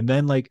family. And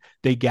then like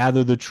they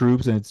gather the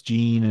troops, and it's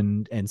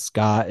Jean and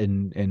Scott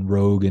and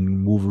Rogue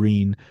and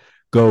Wolverine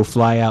go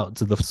fly out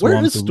to the swamps.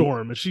 Where is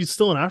Storm? Is she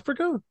still in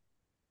Africa?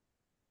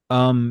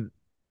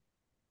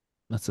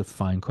 That's a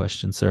fine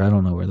question, sir. I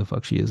don't know where the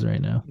fuck she is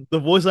right now. The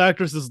voice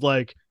actress is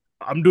like,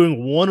 I'm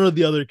doing one or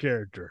the other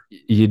character.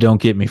 You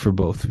don't get me for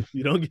both.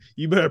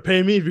 You better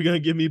pay me if you're gonna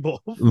give me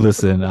both.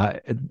 Listen,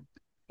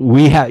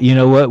 we have, you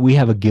know what? We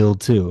have a guild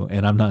too,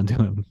 and I'm not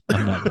doing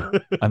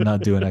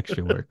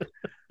extra work.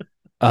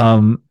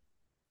 And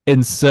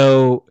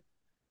so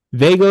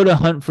they go to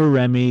hunt for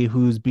Remy,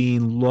 who's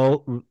being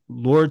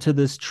lured to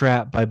this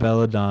trap by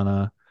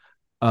Belladonna.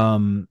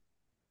 And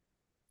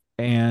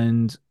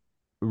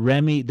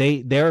Remy,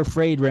 they're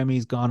afraid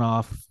Remy's gone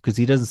off because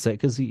he doesn't say,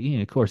 because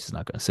he, of course, he's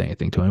not going to say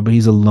anything to him, but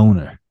he's a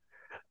loner.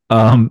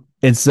 And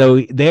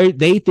so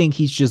they think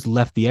he's just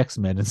left the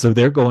X-Men, and so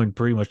they're going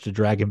pretty much to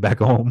drag him back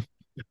home.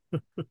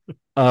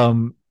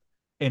 And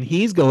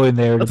he's going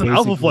there. That's an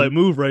Alpha Flight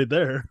move right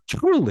there.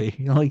 Truly,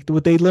 like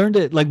what they learned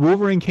it. Like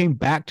Wolverine came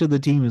back to the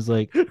team is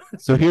like,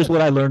 so here's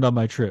what I learned on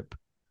my trip.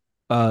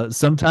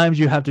 Sometimes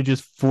you have to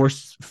just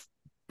force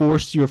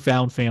your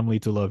found family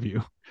to love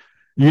you.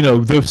 You know,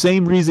 the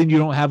same reason you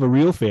don't have a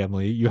real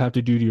family, you have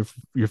to do to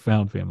your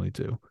found family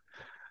too.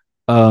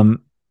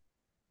 Um,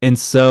 and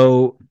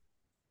so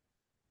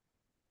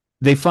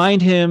they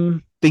find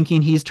him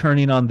thinking he's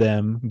turning on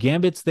them.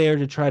 Gambit's there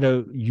to try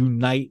to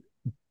unite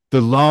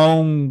the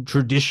long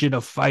tradition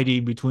of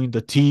fighting between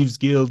the Thieves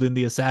Guild and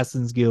the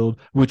Assassins Guild,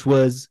 which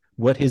was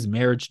what his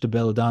marriage to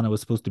Belladonna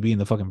was supposed to be in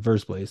the fucking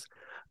first place.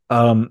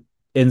 And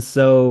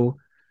so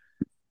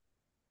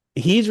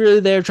he's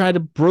really there trying to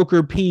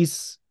broker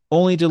peace,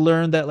 only to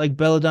learn that like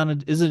Belladonna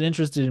isn't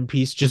interested in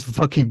peace, just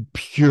fucking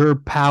pure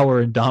power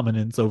and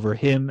dominance over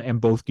him and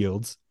both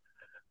guilds.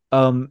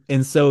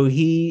 And so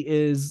he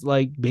is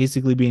like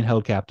basically being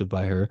held captive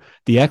by her.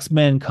 The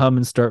X-Men come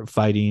and start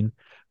fighting,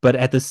 but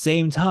at the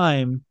same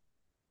time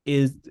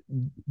is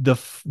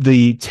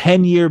the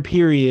 10-year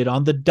period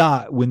on the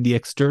dot when the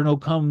external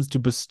comes to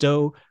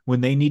bestow,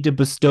 when they need to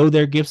bestow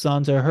their gifts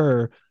onto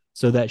her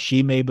so that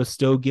she may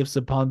bestow gifts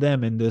upon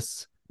them in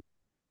this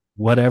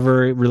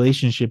whatever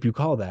relationship you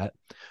call that.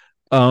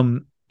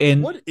 And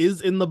what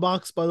is in the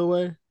box, by the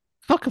way?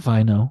 fuck if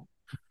I know.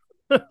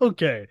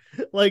 Okay,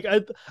 like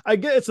I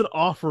get it's an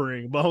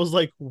offering, but I was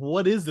like,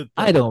 what is it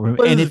though? I don't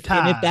remember. What And is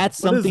if that's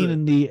something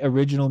in the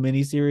original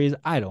miniseries,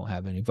 I don't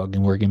have any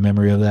fucking working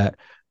memory of that.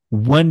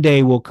 One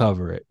day we'll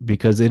cover it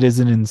because it is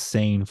an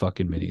insane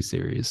fucking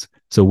miniseries.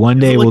 So one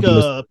Is day it we'll like do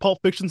a Pulp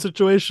Fiction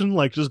situation,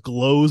 like just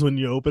glows when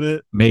you open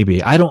it?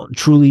 maybe. I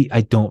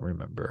don't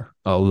remember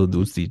all of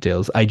those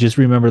details. I just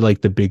remember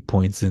like the big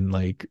points and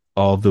like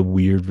all the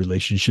weird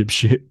relationship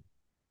shit.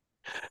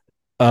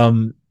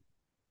 Um,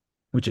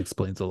 which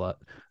explains a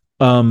lot.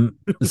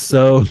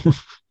 So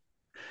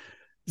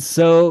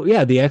so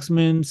yeah, the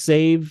X-Men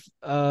save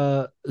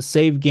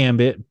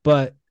Gambit,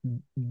 but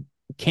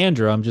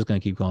Kandra, I'm just gonna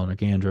keep calling her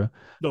Kandra,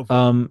 No,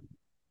 um,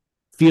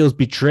 feels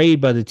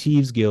betrayed by the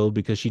Thieves Guild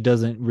because she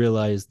doesn't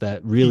realize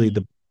that really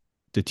the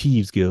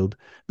Thieves Guild,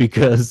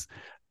 because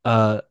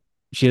uh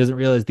she doesn't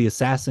realize the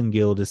Assassin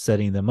Guild is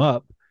setting them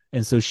up.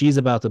 And so she's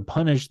about to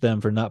punish them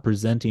for not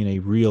presenting a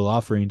real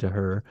offering to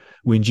her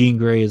when Jean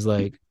Grey is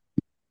like,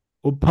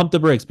 well, pump the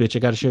brakes, bitch. I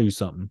got to show you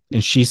something.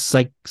 And she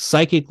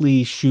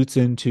psychically shoots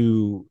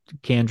into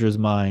Kandra's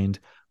mind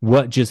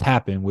what just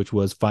happened, which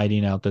was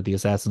finding out that the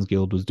Assassin's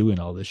Guild was doing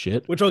all this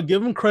shit. which I'll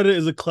give him credit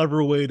is a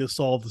clever way to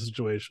solve the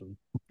situation.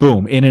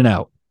 Boom, in and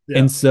out. Yeah.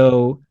 And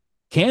so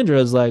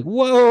Kandra's like,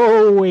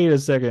 whoa, wait a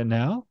second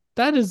now.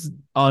 That is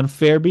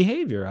unfair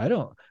behavior.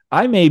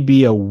 I may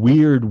be a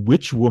weird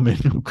witch woman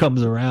who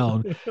comes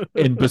around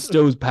and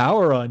bestows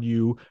power on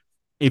you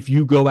if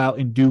you go out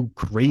and do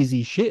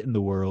crazy shit in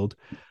the world,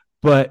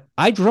 but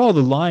I draw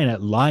the line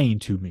at lying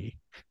to me.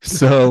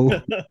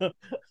 So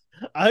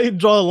I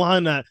draw a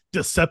line at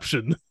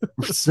deception.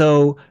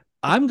 so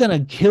I'm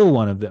gonna kill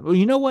one of them. Well,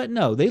 you know what?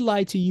 No, they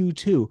lied to you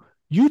too.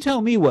 You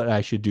tell me what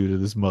I should do to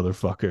this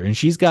motherfucker. And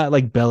she's got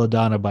like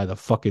Belladonna by the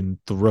fucking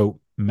throat,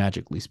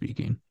 magically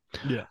speaking.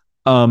 Yeah.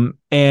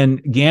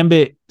 And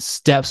Gambit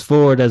steps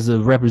forward as a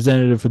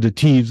representative for the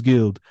Thieves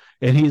Guild,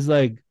 and he's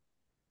like,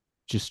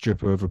 just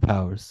strip her of her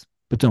powers,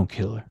 but don't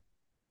kill her,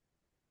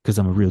 because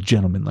I'm a real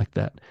gentleman like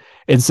that.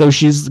 And so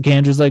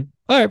Kandra's like,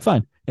 all right,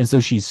 fine. And so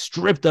she's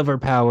stripped of her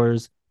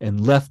powers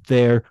and left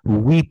there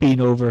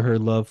weeping over her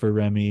love for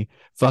Remy.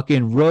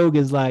 Fucking Rogue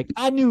is like,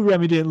 I knew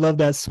Remy didn't love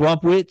that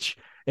swamp witch.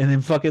 And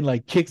then fucking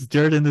like kicks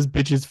dirt in this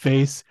bitch's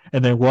face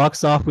and then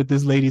walks off with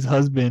this lady's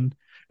husband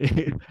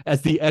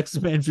as the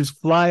X-Men just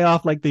fly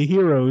off like the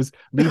heroes,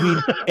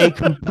 leaving a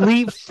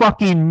complete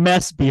fucking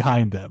mess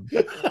behind them.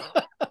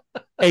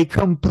 A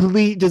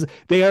complete just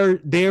they are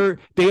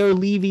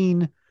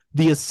leaving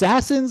the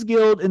Assassins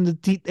Guild and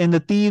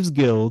the Thieves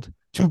Guild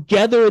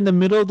together in the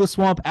middle of the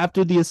swamp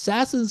after the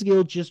Assassins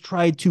Guild just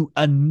tried to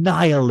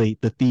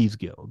annihilate the Thieves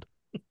Guild.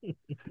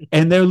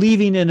 And they're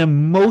leaving an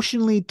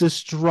emotionally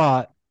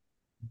distraught,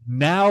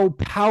 now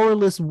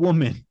powerless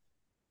woman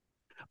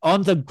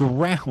on the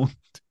ground.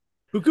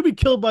 Who could be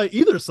killed by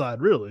either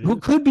side, really. Who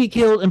could be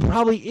killed and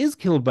probably is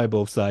killed by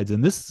both sides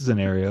in this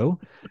scenario.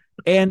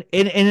 And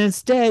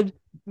instead,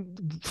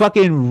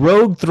 fucking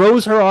Rogue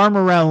throws her arm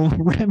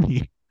around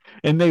Remy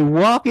and they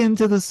walk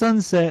into the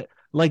sunset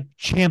like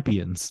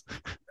champions.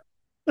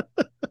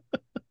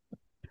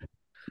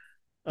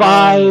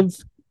 5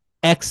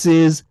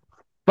 X's,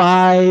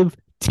 5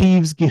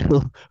 Thieves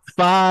Guild,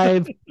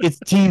 5. It's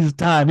Thieves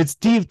time. It's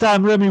Thieves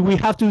time, Remy. We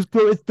have to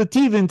go. It's the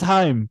Thieving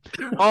time.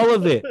 All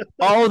of it.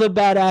 All the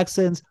bad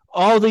accents,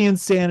 all the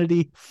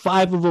insanity,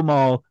 5 of them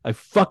all. I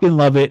fucking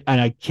love it.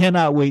 And I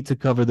cannot wait to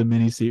cover the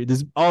miniseries.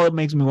 This all it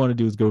makes me want to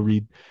do is go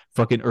read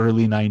fucking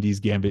early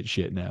 90s Gambit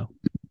shit now.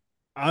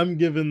 I'm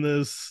giving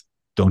this.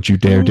 Don't you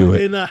dare do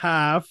it.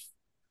 2.5.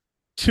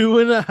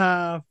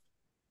 2.5.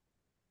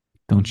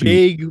 Don't you?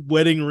 Big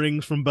wedding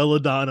rings from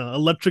Belladonna.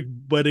 Electric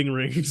wedding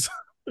rings.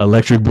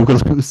 Electric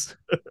Boogaloos.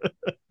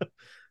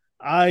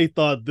 I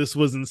thought this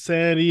was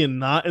insanity and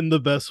not in the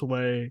best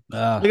way.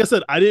 Like I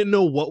said, I didn't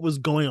know what was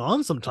going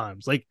on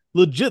sometimes. Like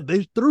legit,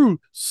 they threw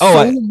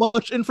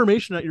much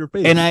information at your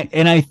face. And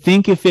I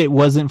think if it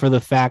wasn't for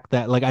the fact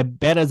that like I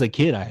bet as a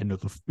kid I had no,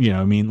 you know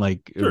what I mean,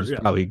 like it was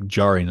probably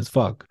jarring as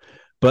fuck.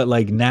 But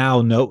like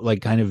now, no,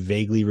 like kind of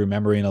vaguely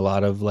remembering a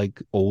lot of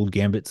like old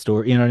Gambit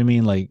story, you know what I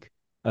mean? Like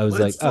I was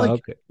like, It's oh, like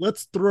okay.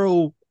 let's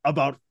throw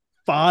about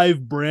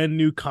 5 brand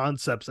new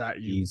concepts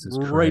at you Jesus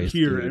right Christ,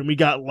 here, dude. and we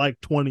got like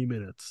 20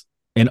 minutes.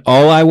 And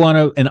all I want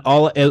to, and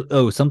all,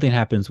 oh, something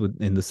happens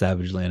in the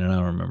Savage Land, and I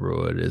don't remember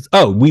what it is.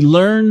 Oh, we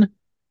learn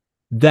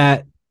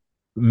that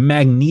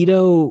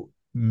Magneto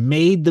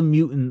made the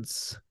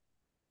mutants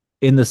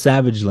in the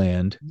Savage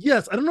Land.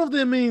 Yes, I don't know if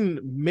they mean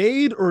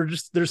made or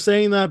just they're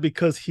saying that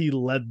because he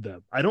led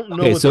them. I don't know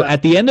Okay, what so that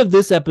at the means. end of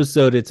this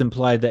episode, it's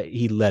implied that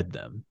he led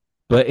them,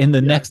 but in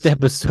the next Yes.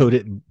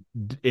 episode,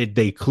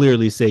 they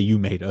clearly say you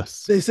made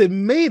us. They say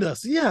made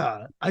us.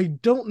 Yeah. I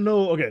don't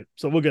know. Okay,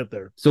 so we'll get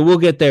there. So we'll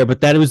get there, but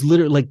that was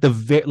literally like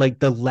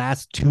the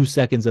last 2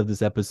 seconds of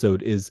this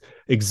episode is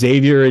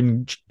Xavier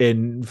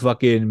and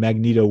fucking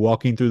Magneto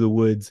walking through the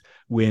woods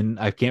when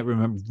I can't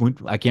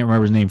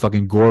remember his name,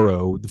 fucking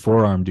Goro, the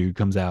forearm dude,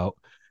 comes out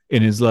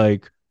and is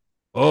like,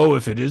 "Oh,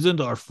 if it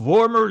isn't our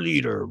former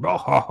leader,"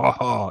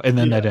 and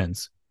then that Yeah.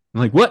 ends.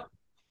 I'm like, what?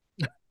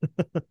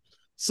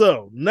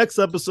 So next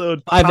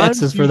episode, Five Time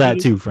X's for that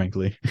Fugitive. too,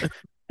 frankly.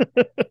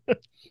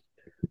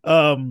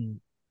 um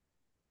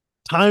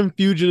Time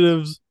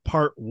Fugitives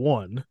Part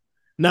 1.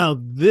 Now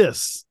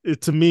this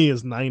to me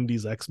is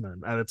 90s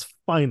X-Men at its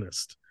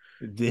finest.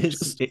 This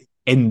Just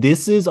and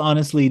this is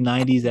honestly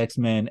 90s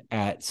X-Men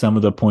at some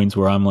of the points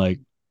where I'm like,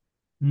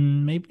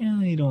 maybe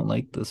I don't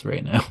like this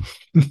right now.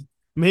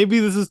 maybe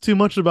this is too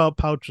much about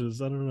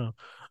pouches. I don't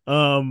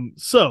know.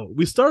 So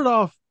we start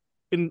off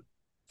in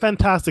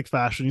fantastic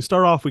fashion. You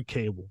start off with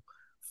Cable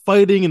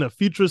fighting in a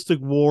futuristic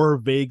war,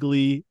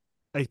 vaguely.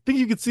 I think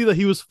you could see that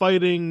he was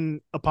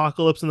fighting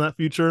Apocalypse in that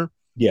future.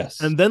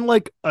 Yes. And then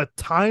like a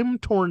time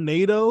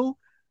tornado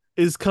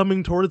is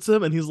coming towards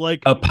him, and he's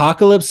like,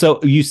 Apocalypse. So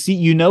he's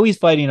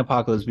fighting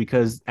Apocalypse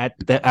because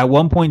at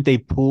one point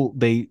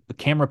the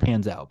camera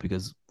pans out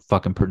because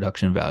fucking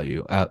production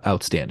value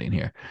outstanding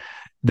here.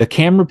 The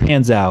camera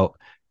pans out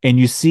and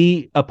you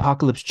see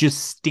Apocalypse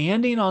just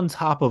standing on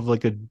top of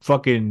like a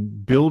fucking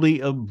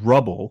building of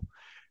rubble,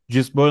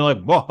 just going like,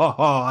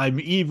 I'm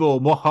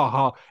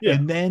evil, yeah.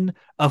 and then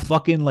a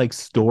fucking like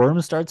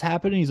storm starts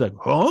happening. He's like,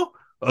 huh?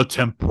 A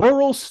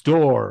temporal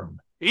storm.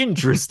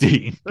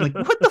 Interesting. Like,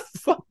 what the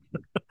fuck?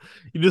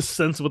 You just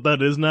sense what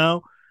that is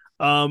now.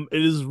 It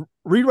is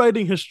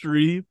rewriting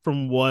history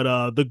from what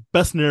the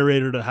best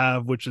narrator to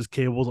have, which is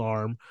Cable's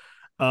arm,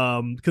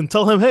 can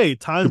tell him, hey,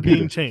 time's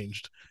being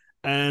changed.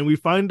 And we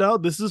find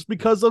out this is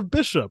because of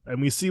Bishop.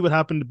 And we see what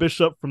happened to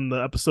Bishop from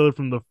the episode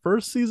from the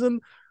first season,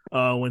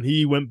 when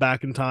he went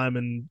back in time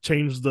and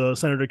changed the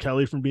Senator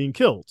Kelly from being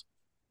killed.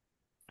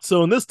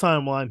 So in this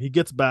timeline, he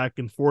gets back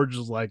and Forge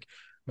is like,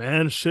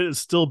 man, shit is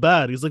still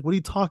bad. He's like, what are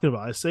you talking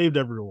about? I saved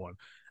everyone.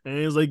 And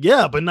he's like,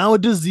 yeah, but now a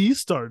disease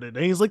started.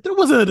 And he's like, there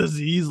wasn't a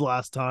disease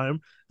last time.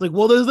 It's like,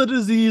 well, there's a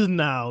disease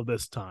now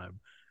this time.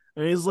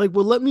 And he's like,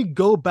 well, let me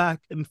go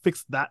back and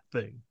fix that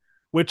thing,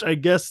 which I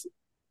guess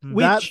that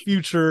Which,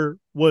 future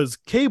was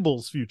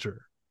Cable's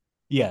future.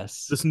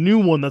 yes, This new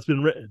one that's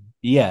been written.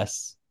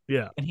 yes.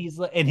 Yeah. And he's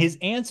like, and his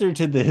answer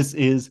to this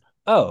is,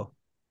 oh,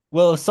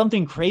 well, if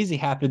something crazy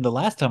happened the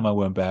last time I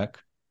went back,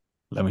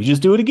 let me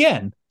just do it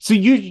again. So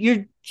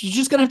you're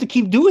just gonna have to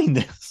keep doing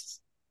this.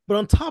 But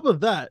on top of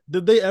that,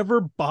 did they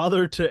ever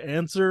bother to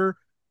answer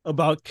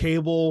about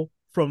Cable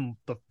from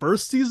the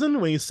first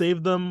season when he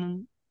saved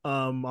them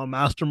on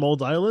Master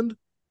Mold's Island?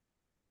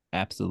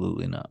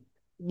 Absolutely not.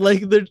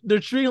 Like they're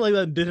treating it like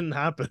that didn't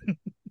happen.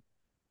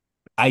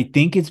 I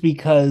think it's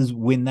because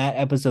when that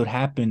episode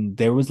happened,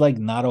 there was like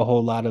not a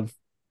whole lot of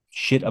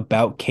shit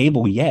about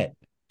Cable yet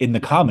in the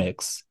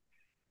comics.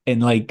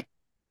 And like,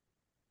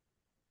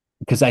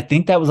 because I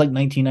think that was like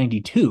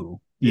 1992.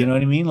 You know Yeah.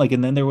 what I mean? Like,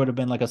 and then there would have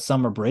been like a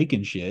summer break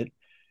and shit.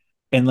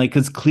 And like,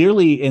 because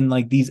clearly in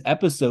like these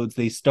episodes,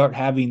 they start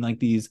having like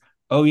these,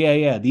 oh,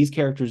 yeah, these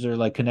characters are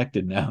like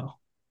connected now.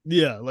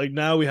 Yeah, like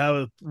now we have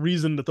a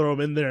reason to throw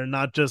him in there, and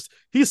not just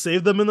he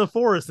saved them in the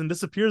forest and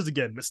disappears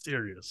again,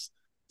 mysterious.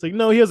 It's like,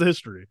 no, he has a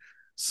history.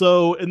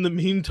 So in the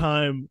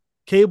meantime,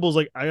 Cable's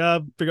like, I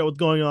gotta figure out what's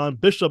going on.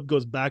 Bishop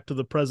goes back to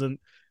the present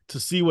to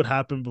see what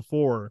happened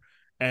before,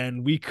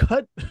 and we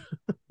cut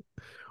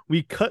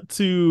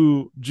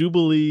to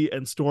Jubilee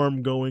and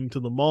Storm going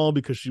to the mall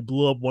because she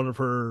blew up one of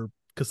her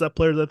cassette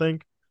players, I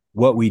think.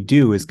 What we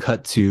do is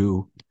cut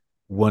to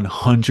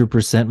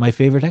 100% my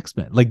favorite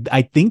X-Men. Like,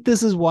 I think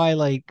this is why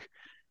like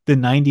the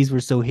 90s were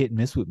so hit and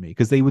miss with me,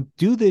 because they would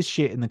do this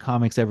shit in the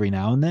comics every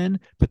now and then,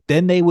 but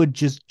then they would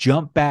just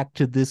jump back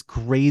to this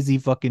crazy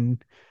fucking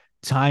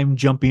time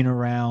jumping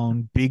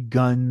around, big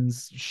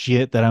guns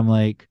shit that I'm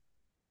like,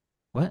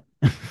 what?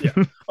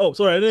 Yeah. Oh,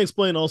 sorry, I didn't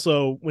explain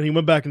also when he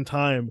went back in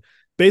time.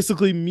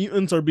 Basically,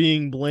 mutants are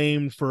being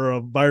blamed for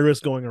a virus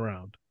going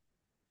around.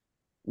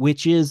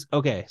 Which is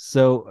okay.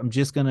 So I'm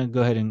just gonna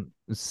go ahead and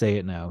say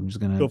it now. I'm just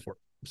gonna Go for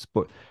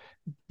spoil.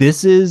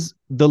 This is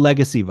the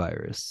legacy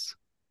virus,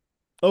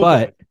 it.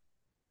 Okay.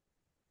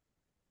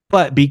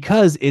 but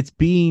because it's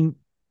being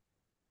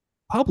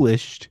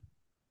published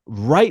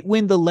right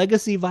when the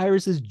legacy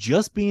virus is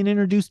just being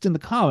introduced in the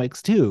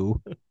comics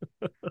too,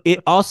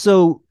 it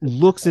also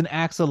looks and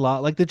acts a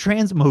lot like the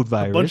transmode A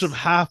bunch virus. of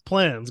half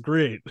plans.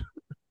 Great.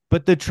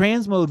 But the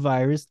transmode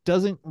virus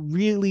doesn't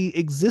really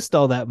exist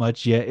all that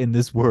much yet in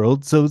this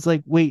world. So it's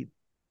like, wait,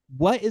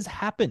 what is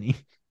happening?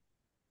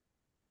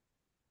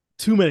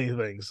 Too many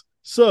things.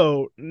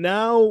 So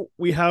now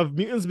we have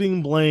mutants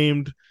being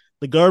blamed.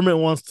 The government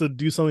wants to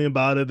do something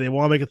about it. They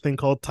want to make a thing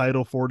called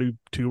Title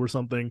 42 or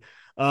something.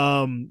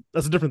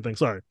 That's a different thing.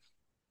 Sorry.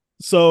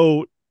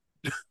 So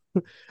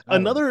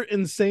another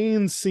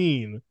insane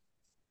scene.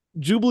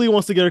 Jubilee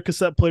wants to get her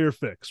cassette player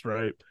fixed,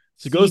 right?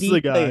 She goes to CD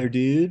the guy. player,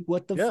 dude.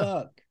 What the Yeah.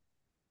 fuck?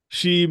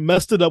 She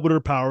messed it up with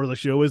her powers like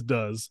she always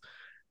does.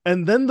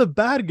 And then the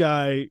bad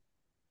guy,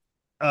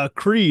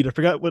 Creed, I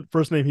forgot what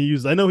first name he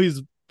used. I know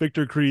he's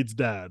Victor Creed's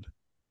dad.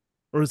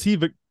 Or is he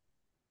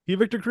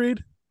Victor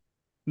Creed?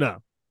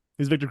 No.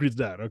 He's Victor Creed's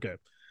dad. Okay.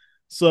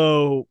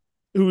 So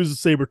who's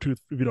Sabretooth,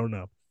 if you don't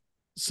know.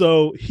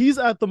 So he's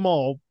at the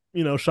mall,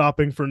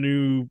 shopping for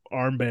new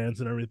armbands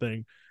and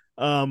everything.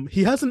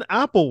 He has an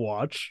Apple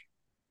Watch,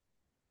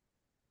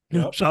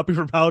 Yep. shopping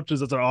for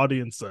pouches, as our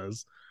audience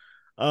says.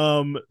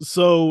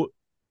 So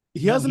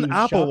he has an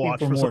Apple Watch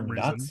for some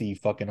reason. Nazi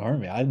fucking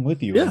army. I'm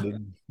with you. Yeah,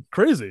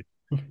 crazy.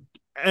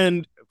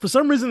 And for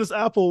some reason, this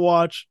Apple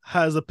Watch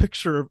has a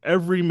picture of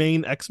every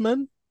main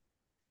X-Men.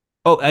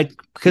 Oh,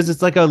 because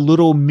it's like a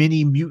little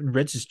mini mutant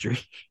registry.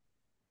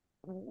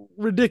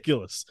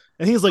 Ridiculous.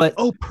 And he's like,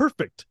 oh,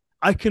 perfect.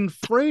 I can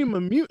frame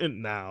a mutant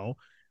now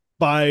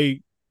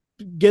by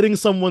getting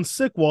someone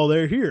sick while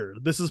they're here.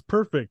 This is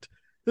perfect.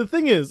 The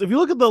thing is, if you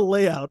look at the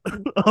layout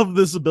of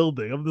this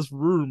building, of this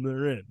room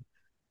they're in,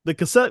 the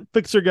cassette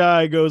fixer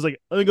guy goes like,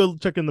 let me go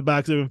check in the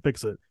back so we can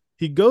fix it.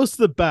 He goes to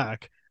the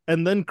back,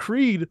 and then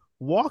Creed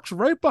walks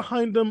right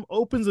behind him,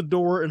 opens a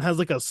door, and has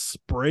like a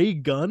spray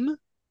gun.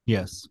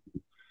 Yes.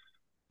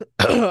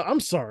 I'm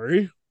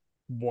sorry.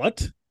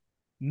 What?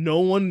 No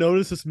one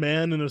noticed this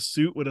man in a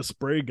suit with a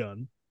spray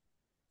gun.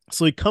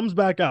 So he comes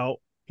back out.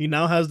 He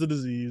now has the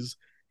disease.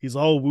 He's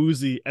all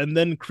woozy. And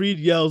then Creed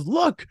yells,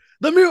 look,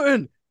 the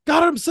mutant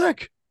got him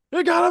sick.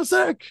 It got him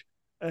sick.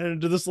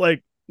 And just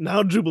like,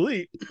 now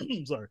Jubilee,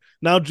 sorry,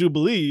 now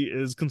Jubilee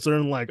is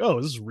concerned like, oh,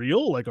 is this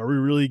real? Like, are we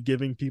really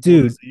giving people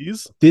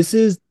disease? This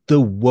is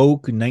the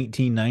woke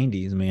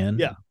 1990s, man.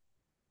 Yeah.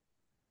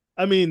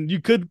 I mean,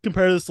 you could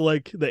compare this to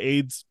like the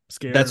AIDS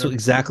scare. That's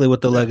exactly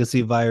what the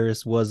legacy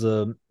virus was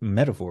a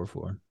metaphor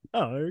for.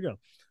 Oh, there you go.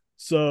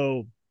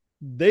 So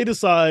they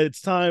decide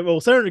it's time.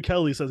 Well, Senator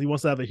Kelly says he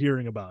wants to have a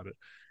hearing about it.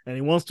 And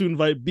he wants to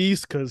invite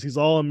Beast because he's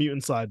all on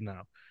mutant side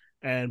now.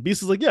 And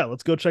Beast is like, yeah,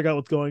 let's go check out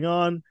what's going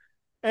on.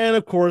 And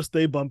of course,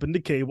 they bump into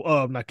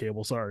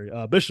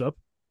Bishop.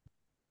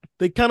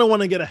 They kind of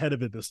want to get ahead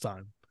of it this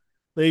time.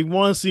 They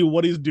want to see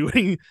what he's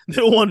doing. They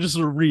don't want to just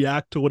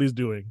react to what he's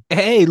doing.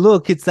 Hey,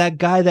 look, it's that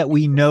guy that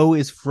we know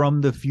is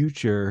from the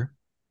future,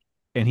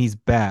 and he's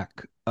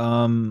back.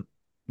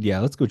 Yeah,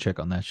 let's go check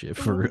on that shit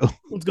for real.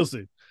 Let's go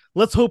see.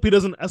 Let's hope he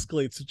doesn't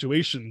escalate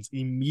situations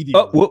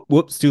immediately. Oh,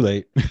 whoops, too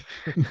late.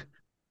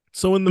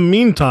 So in the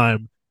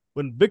meantime,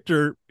 when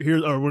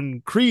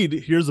when Creed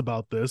hears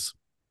about this,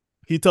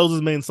 he tells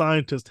his main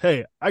scientist,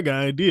 hey, I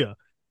got an idea.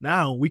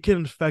 Now we can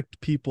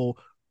infect people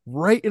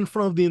right in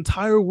front of the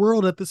entire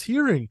world at this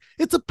hearing.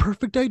 It's a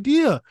perfect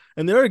idea.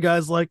 And the other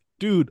guy's like,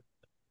 dude,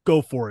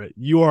 go for it.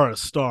 You are a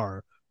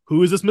star.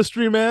 Who is this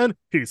mystery man?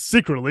 He's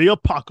secretly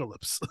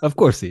Apocalypse. Of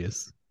course he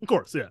is. Of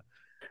course, yeah.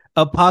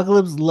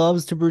 Apocalypse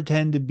loves to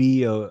pretend to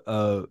be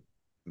a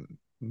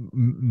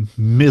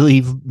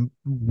Millie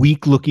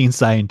weak-looking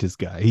scientist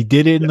guy. He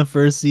did it in the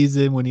first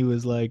season when he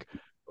was like,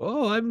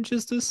 oh, I'm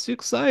just a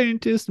sick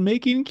scientist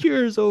making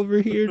cures over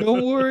here.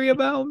 Don't worry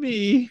about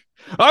me.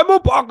 I'm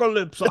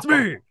Apocalypse. It's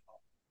me.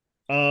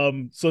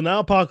 So now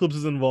Apocalypse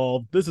is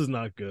involved. This is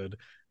not good.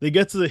 They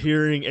get to the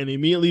hearing, and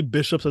immediately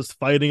Bishop starts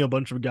fighting a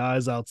bunch of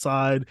guys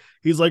outside.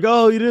 He's like,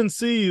 oh, you didn't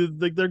see.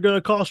 Like, they're going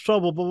to cause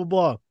trouble, blah, blah,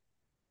 blah.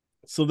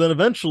 So then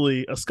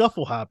eventually a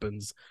scuffle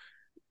happens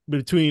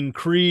between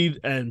Creed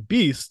and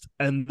Beast,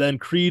 and then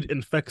Creed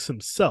infects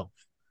himself.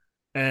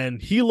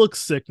 And he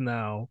looks sick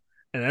now,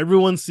 and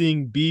everyone's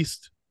seeing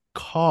Beast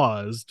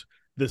caused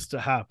this to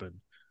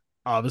happen.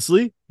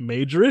 Obviously,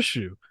 major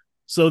issue.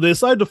 So they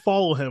decide to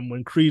follow him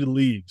when Creed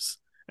leaves,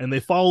 and they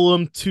follow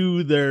him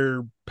to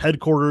their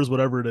headquarters,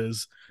 whatever it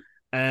is.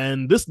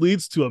 And this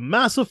leads to a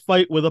massive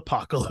fight with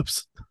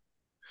Apocalypse.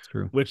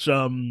 True. Which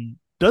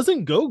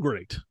doesn't go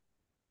great.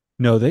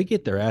 No, they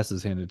get their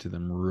asses handed to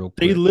them real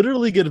quick. They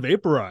literally get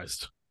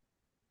vaporized.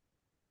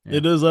 Yeah.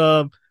 It is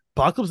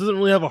Apocalypse doesn't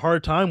really have a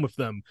hard time with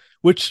them,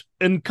 which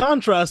in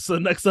contrast to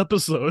the next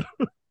episode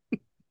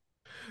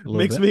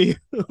makes me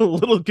a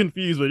little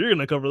confused, but you're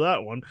gonna cover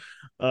that one.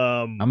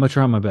 I'm gonna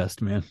try my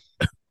best, man.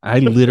 I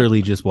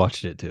literally just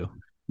watched it too.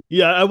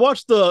 Yeah, I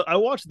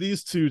watched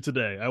these two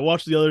today. I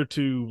watched the other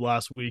two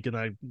last week and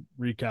I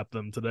recapped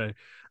them today.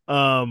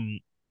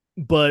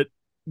 But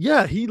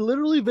yeah, he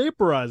literally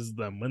vaporizes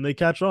them when they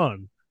catch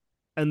on.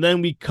 And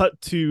then we cut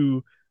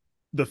to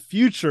the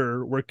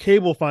future where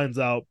Cable finds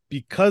out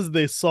because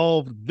they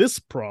solved this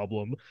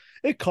problem,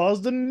 it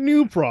caused a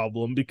new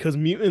problem because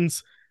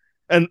mutants,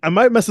 and I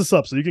might mess this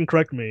up so you can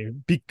correct me,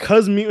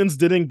 because mutants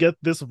didn't get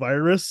this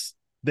virus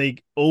they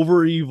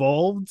over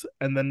evolved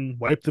and then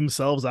wiped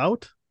themselves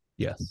out.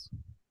 Yes.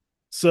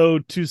 So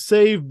to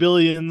save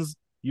billions,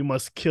 you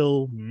must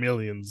kill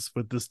millions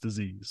with this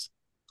disease.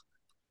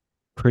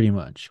 Pretty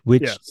much.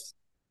 Which Yes.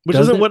 Which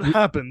isn't doesn't what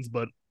happens,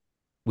 but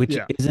which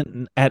yeah.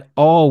 isn't at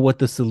all what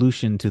the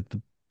solution to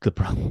the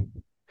problem.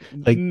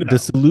 Like the No.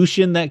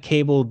 solution that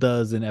Cable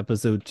does in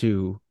episode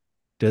 2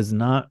 does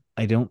not,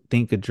 I don't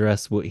think,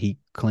 address what he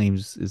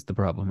claims is the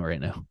problem right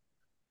now.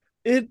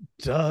 It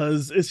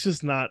does. It's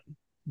just not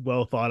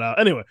well thought out.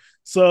 Anyway,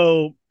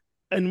 so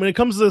and when it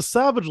comes to the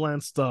Savage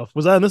Land stuff,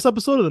 was that in this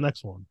episode or the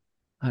next one?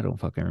 I don't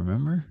fucking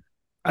remember.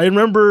 I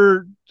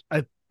remember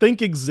I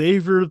think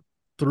Xavier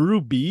threw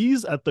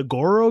bees at the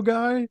Goro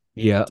guy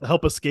Yeah. to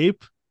help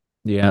escape.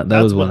 Yeah, that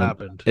That's was what one of.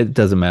 happened. It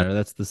doesn't matter.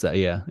 That's the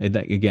yeah.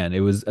 Again,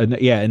 it was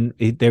yeah, and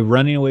they're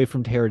running away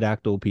from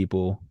pterodactyl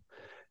people,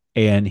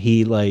 and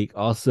he like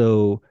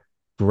also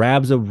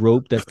grabs a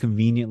rope that's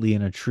conveniently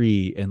in a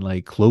tree and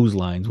like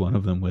clotheslines one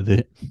of them with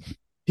it.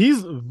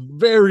 He's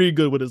very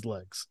good with his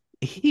legs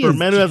He for a is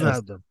man who hasn't just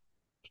had them.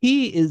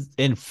 he is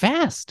and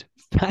Yeah.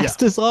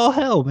 fast as all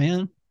hell,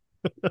 man.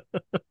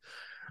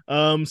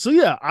 So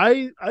yeah,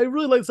 I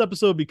really like this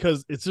episode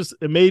because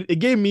it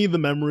gave me the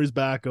memories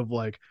back of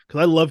like,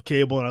 because I love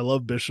Cable and I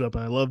love Bishop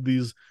and I love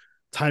these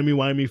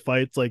timey-wimey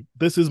fights. Like,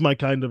 this is my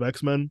kind of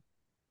X-Men.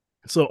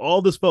 So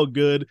all this felt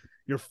good.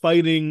 You're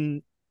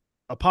fighting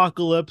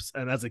Apocalypse,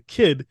 and as a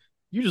kid,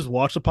 you just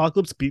watched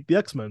Apocalypse beat the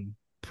X-Men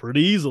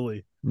pretty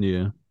easily.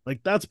 Yeah.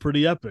 Like, that's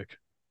pretty epic.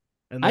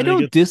 And I then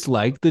don't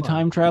dislike the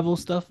time travel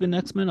stuff in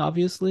X-Men,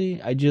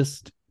 obviously. I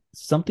just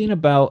something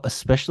about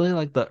especially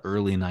like the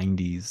early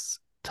 90s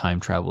time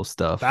travel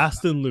stuff.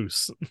 fast and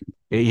loose.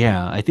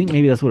 Yeah, I think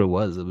maybe that's what it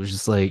was. It was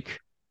just like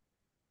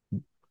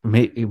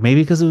maybe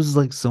because it was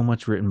like so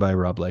much written by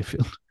Rob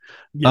Liefeld.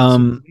 Yes,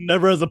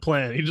 never has a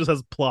plan. He just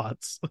has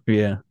plots.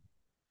 Yeah.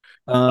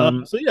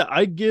 So yeah,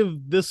 I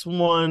give this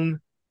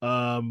one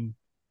I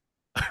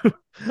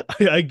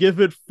give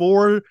it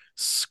 4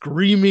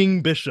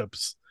 screaming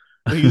bishops.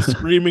 He's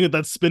screaming at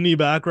that spinny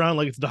background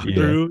like it's Doctor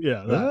Who.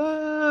 Yeah,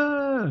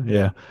 that.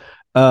 Yeah.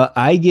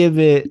 I give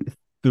it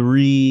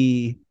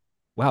 3.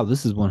 Wow,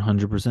 this is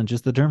 100%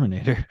 just the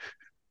Terminator.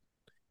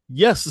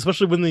 Yes,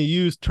 especially when they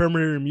use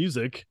Terminator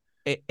music.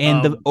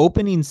 And the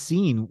opening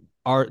scene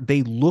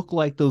they look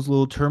like those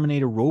little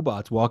Terminator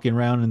robots walking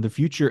around in the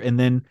future, and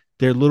then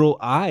their little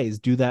eyes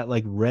do that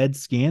like red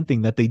scan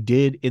thing that they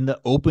did in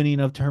the opening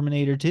of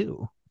Terminator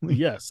 2.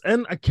 Yes,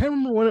 and I can't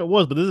remember when it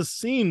was, but there's a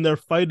scene they're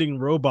fighting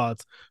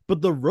robots,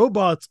 but the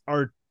robots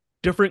are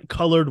different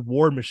colored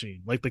War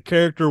Machine, like the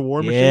character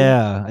War Machine.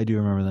 Yeah, I do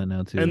remember that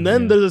now too. And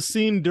then there's a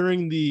scene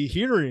during the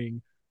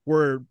hearing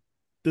where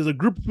there's a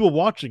group of people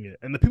watching it,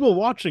 and the people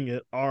watching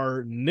it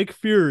are Nick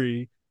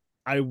Fury.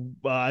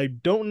 I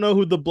don't know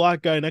who the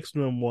black guy next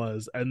to him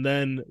was, and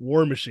then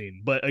War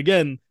Machine. But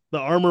again, the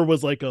armor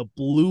was like a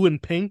blue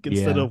and pink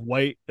instead of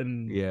white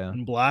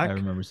and black. I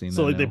remember seeing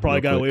so that. Like they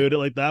probably got away with it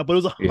like that, but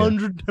it was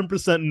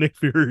 110% Nick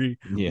Fury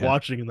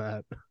watching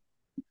that.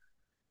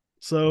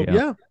 So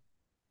yeah,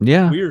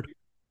 weird.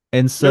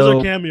 And there's so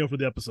our cameo for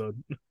the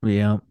episode.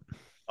 Yeah.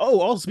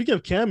 Oh, also speaking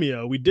of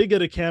cameo, we did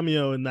get a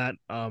cameo in that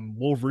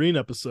Wolverine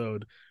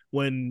episode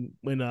when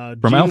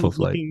from Alpha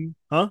Flight,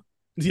 huh?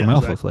 Yeah, from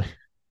Alpha Flight.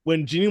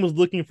 When Jean was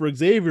looking for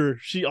Xavier,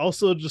 she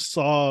also just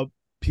saw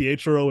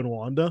Pietro and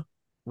Wanda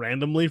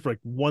randomly for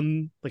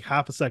like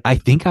half a second. I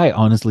think I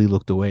honestly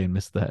looked away and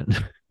missed that.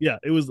 Yeah,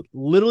 it was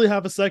literally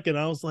half a second.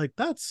 I was like,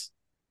 that's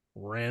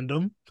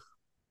random.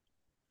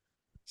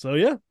 So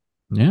yeah.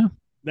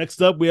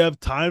 Next up, we have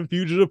Time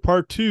Fugitive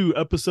Part 2,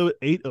 Episode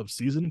 8 of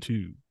Season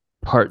 2.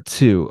 Part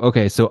 2.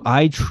 Okay, so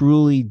I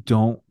truly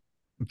don't,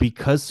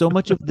 because so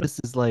much of this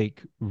is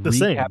like the recap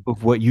same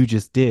of what you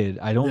just did.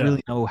 I don't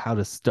really know how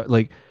to start.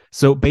 Like,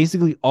 so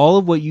basically, all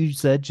of what you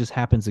said just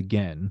happens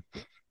again,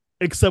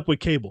 except with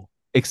Cable.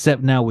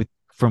 Except now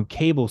from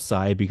Cable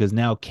side, because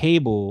now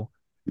Cable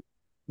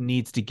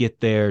needs to get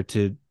there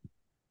to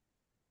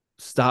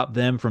stop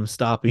them from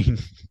stopping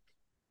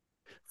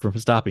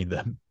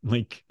them.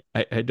 Like,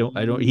 I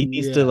don't. He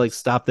needs to like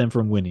stop them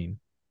from winning.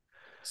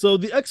 So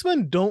the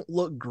X-Men don't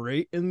look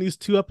great in these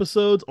 2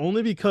 episodes,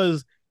 only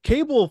because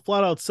Cable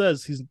flat out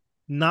says he's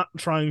not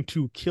trying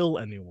to kill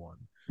anyone.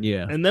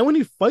 Yeah. And then when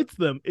he fights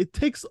them, it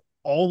takes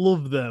all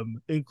of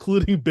them,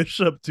 including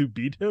Bishop, to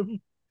beat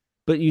him.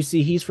 But you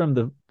see, he's from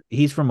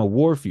a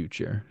war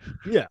future.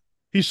 Yeah.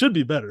 He should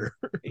be better.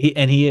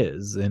 He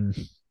is. And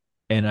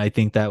I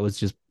think that was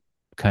just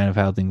kind of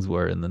how things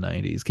were in the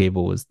 90s.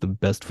 Cable was the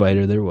best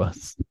fighter there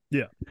was.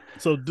 Yeah.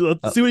 So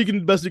let's see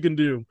what best you can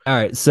do. All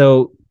right.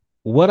 So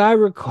what I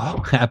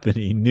recall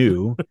happening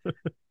new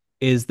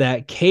is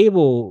that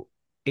Cable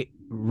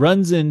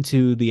runs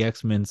into the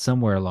X-Men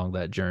somewhere along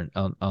that journey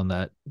on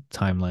that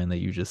timeline that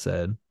you just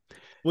said.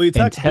 Well, he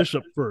attacks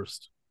Bishop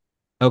first.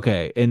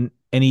 Okay, and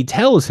he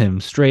tells him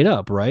straight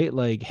up, right?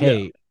 Like,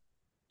 hey,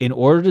 in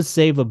order to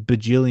save a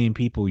bajillion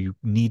people, you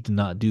need to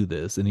not do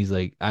this. And he's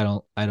like, I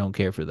don't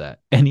care for that.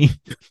 And he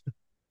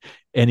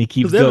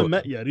keeps going. They haven't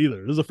met yet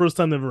either. This is the first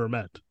time they've ever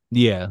met.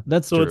 Yeah,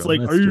 that's So it's true.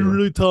 like, are That's you true.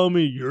 really telling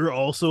me you're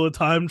also a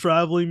time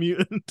traveling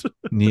mutant?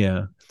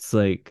 Yeah. It's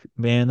like,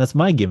 man, that's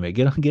my gimmick.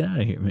 Get out of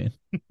here, man.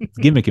 It's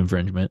gimmick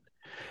infringement.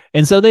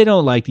 And so they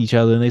don't like each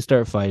other and they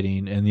start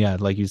fighting. And yeah,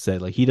 like you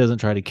said, like he doesn't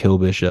try to kill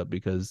Bishop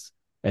because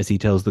as he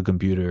tells the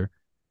computer,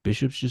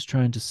 Bishop's just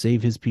trying to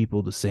save his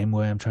people the same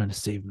way I'm trying to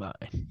save mine.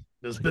 It's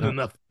There's like, been oh,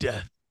 enough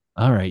death.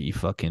 all right, you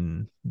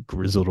fucking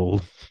grizzled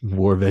old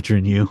war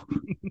veteran, you.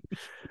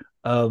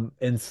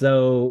 And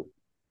so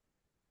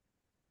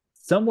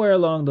somewhere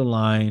along the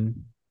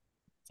line,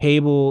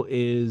 Cable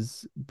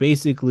is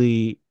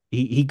basically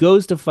he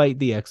goes to fight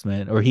the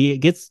X-Men, or he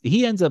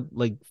ends up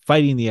like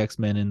fighting the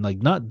X-Men and like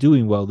not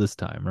doing well this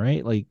time,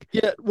 right? Like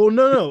Yeah, well,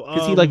 no, no.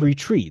 because he like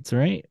retreats,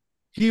 right?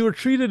 He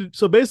retreated.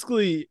 So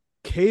basically,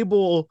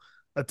 Cable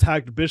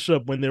attacked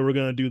Bishop when they were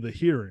gonna do the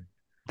hearing,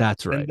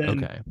 That's and right.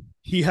 then Okay.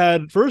 he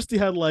had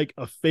like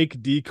a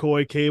fake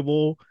decoy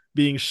Cable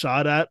being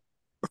shot at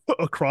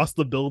across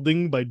the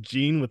building by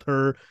Jean with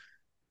her.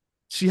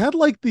 She had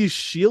like these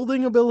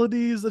shielding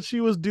abilities that she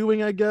was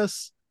doing, I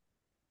guess.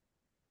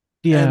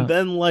 And Yeah.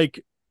 then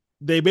like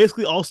they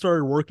basically all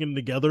started working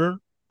together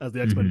as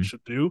the X-Men Mm-hmm.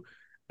 should do.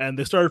 And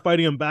they started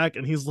fighting him back,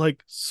 and he's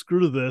like,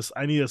 "Screw this!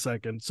 I need a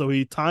second." So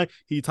he tie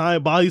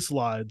body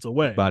slides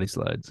away. Body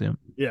slides. Yeah.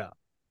 Yeah.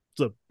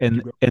 So And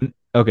keep going. and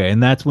okay,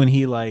 and that's when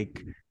he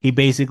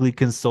basically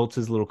consults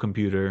his little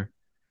computer,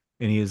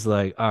 and he's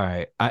like, "All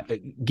right,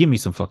 give me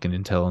some fucking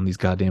intel on these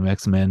goddamn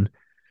X-Men."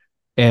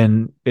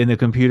 And the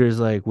computer's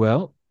like,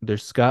 "Well,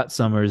 there's Scott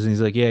Summers," and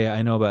he's like, "Yeah, yeah,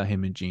 I know about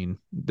him and Jean.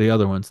 The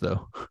other ones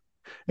though."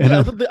 And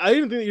Yeah, I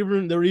didn't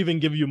think they would even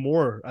give you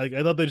more. I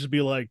thought they'd just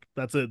be like,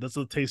 "That's it. That's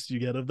the taste you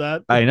get of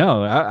that." I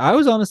know. I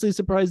was honestly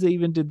surprised they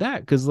even did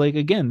that because, like,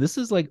 again, this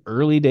is like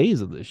early days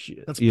of this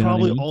shit. That's You know what I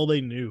probably mean? all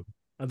they knew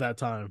at that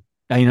time.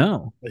 I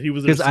know That he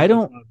was their because I side.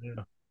 don't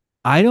Yeah.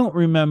 I don't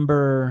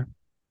remember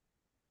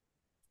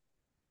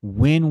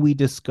when we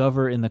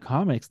discover in the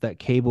comics that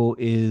Cable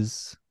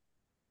is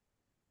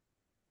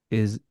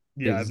Yeah,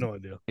 I have is no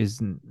idea.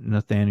 is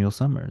Nathaniel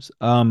Summers.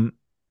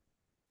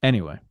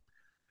 Anyway,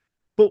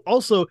 But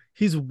also,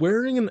 he's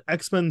wearing an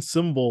X-Men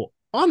symbol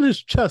on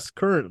his chest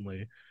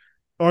currently,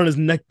 or on his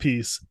neck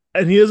piece,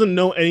 and he doesn't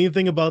know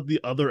anything about the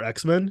other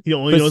X-Men. He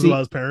only but knows about see,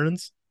 his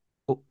parents.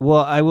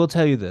 well, I will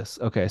tell you this.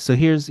 Okay, so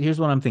here's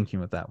what I'm thinking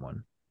with that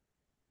one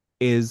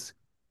is,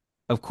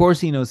 of course,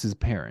 he knows his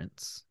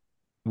parents.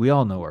 We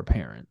all know our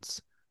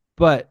parents,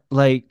 but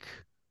like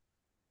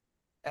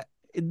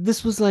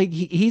this was like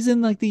he's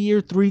in like the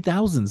year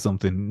 3000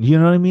 something, you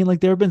know what I mean?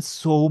 Like there have been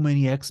so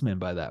many X-Men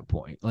by that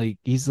point. Like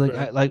he's like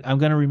Right. I'm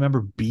gonna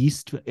remember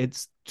Beast,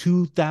 it's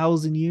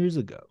 2000 years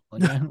ago.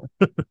 Like I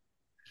don't.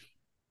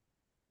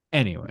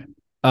 Anyway,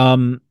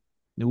 um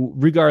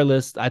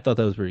regardless, I thought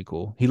that was pretty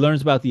cool. He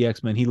learns about the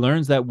X-Men, he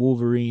learns that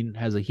Wolverine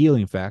has a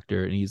healing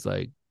factor, and he's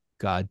like,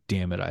 God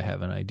damn it, I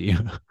have an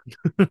idea.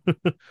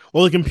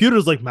 Well, the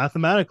computer's like,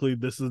 mathematically,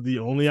 this is the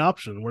only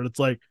option. Where it's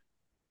like,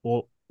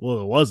 well,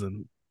 it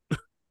wasn't.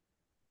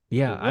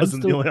 Yeah, It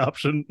wasn't the only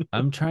option.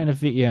 I'm trying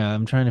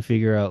to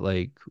figure out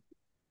like,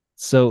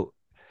 so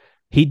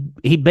he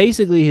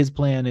basically, his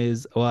plan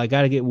is, well, I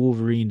got to get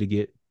Wolverine to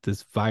get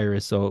this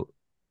virus so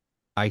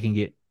I can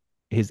get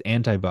his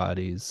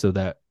antibodies so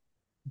that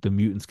the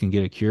mutants can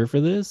get a cure for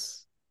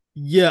this.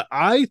 Yeah,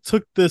 I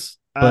took this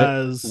But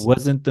as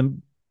wasn't the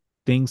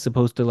thing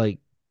supposed to like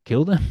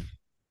kill them?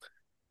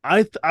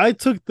 I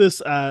took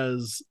this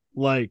as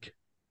like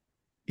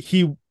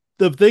he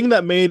the thing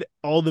that made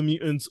all the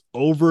mutants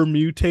over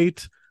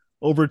mutate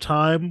over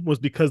time was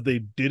because they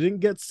didn't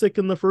get sick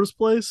in the first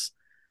place.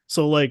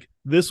 So like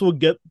this will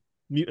get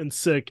mutants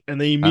sick and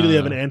they immediately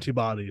have an Uh,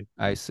 antibody.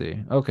 I see.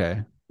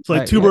 Okay. It's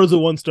like two Yeah, birds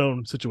with one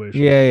stone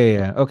situation.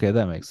 yeah. Okay,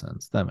 that makes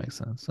sense. That makes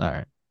sense. All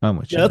right, I'm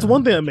with Yeah, you that's now.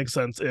 one thing that makes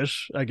sense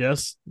ish, I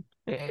guess.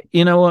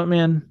 You know what,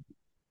 man?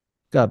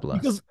 God bless.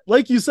 Because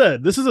like you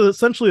said, this is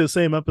essentially the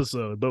same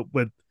episode, but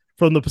with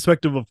from the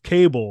perspective of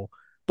Cable.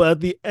 But at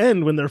the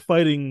end, when they're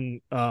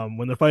fighting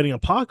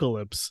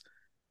Apocalypse,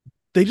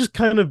 they just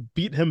kind of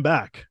beat him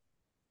back.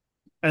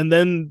 And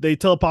then they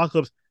tell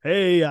Apocalypse,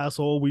 "Hey,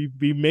 asshole, we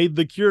made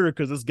the cure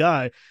because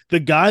the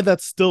guy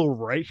that's still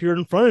right here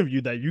in front of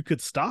you that you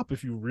could stop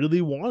if you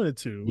really wanted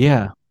to,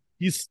 Yeah.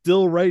 he's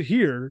still right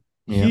here.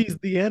 Yep. He's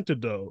the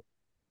antidote.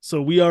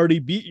 So we already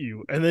beat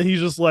you." And then he's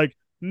just like,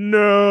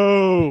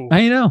 "No,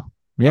 I know. all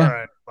Yeah.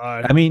 right,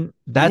 bye. I mean,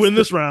 You win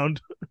this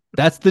round."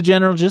 that's the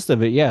general gist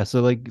of it. Yeah.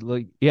 So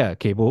like yeah,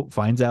 Cable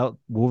finds out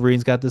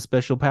Wolverine's got this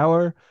special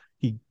power.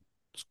 He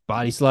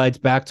body slides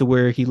back to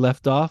where he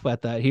left off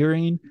at that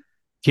hearing,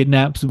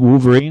 kidnaps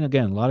Wolverine.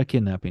 Again, a lot of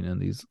kidnapping in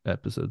these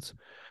episodes.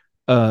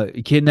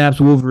 He kidnaps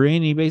Wolverine,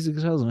 and he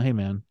basically tells him, "Hey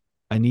man,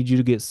 I need you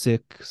to get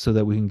sick so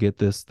that we can get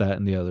this, that,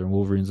 and the other." And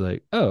Wolverine's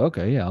like, "Oh,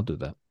 okay, yeah, I'll do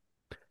that."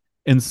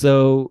 And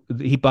so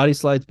he body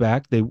slides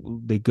back. They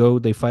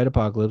fight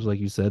Apocalypse, like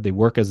you said. They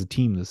work as a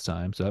team this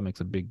time, so that makes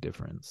a big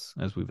difference,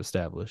 as we've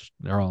established.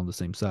 They're all on the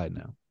same side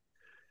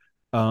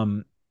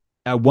now.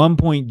 At one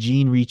point,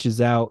 Jean reaches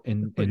out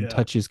and But and yeah,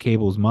 touches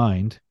Cable's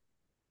mind,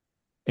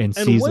 and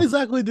And sees what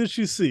exactly did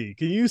she see?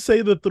 Can you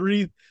say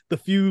the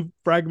few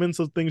fragments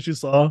of things she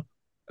saw?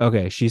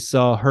 okay, she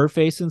saw her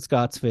face and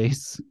Scott's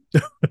face.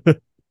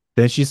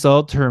 Then she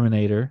saw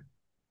Terminator.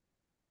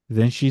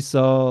 Then she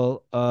saw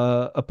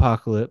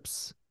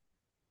Apocalypse,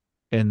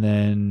 and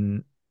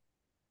then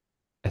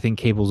I think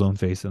Cable's own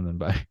face, and then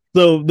by.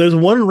 So there's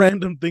one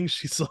random thing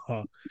she saw.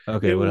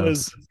 Okay, It what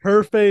was else?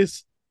 her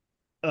face,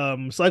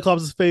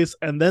 Cyclops' face,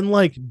 and then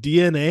like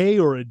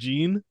DNA or a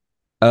gene.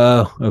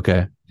 Oh,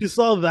 okay. She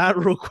saw that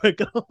real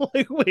quick. And I'm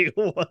like, wait,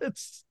 what?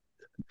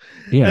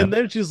 Yeah, And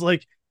then she's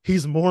like,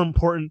 he's more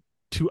important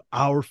to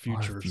our our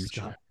future, Scott.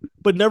 future.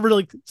 But never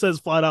like says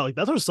flat out, like,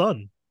 that's her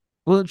son.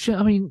 Well,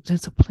 I mean,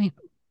 it's a plain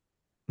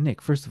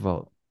Nick. First of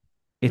all,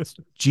 it's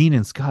Gene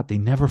and Scott. They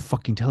never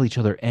fucking tell each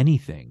other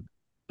anything.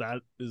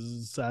 That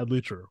is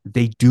sadly true.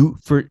 They do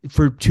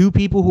for two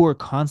people who are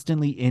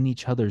constantly in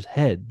each other's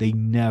head. They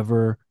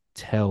never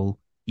tell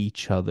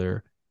each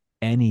other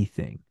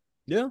anything.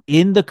 Yeah.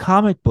 In the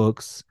comic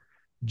books,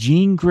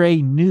 Jean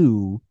Grey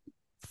knew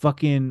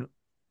fucking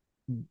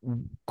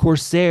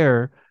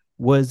Corsair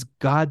was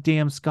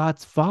goddamn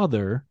Scott's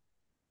father,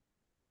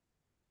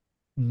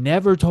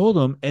 never told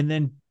him, and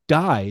then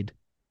died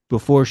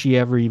before she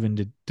ever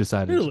even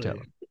decided to tell Really?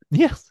 him.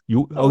 Yes,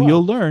 Oh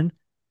you'll wow. learn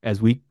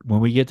as when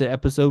we get to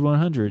episode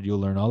 100, you'll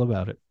learn all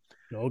about it.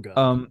 Oh god.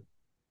 Um,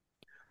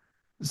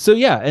 so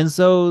yeah, and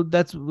so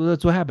that's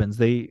what happens.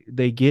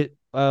 They get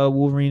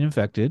Wolverine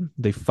infected.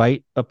 They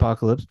fight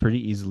Apocalypse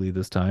pretty easily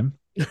this time.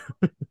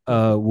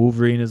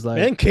 Wolverine is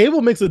Man, like,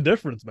 Cable makes a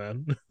difference,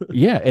 man.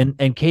 yeah,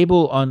 and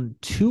Cable on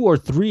 2 or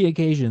 3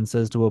 occasions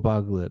says to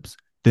Apocalypse,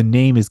 "The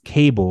name is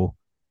Cable.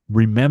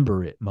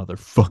 Remember it,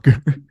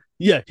 motherfucker."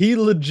 Yeah, he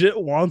legit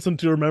wants him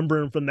to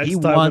remember him for he next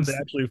time when they wants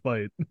actually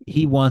fight.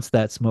 he wants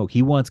that smoke.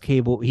 He wants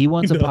Cable. He He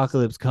wants does.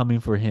 Apocalypse coming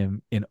for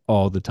him in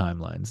all the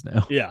timelines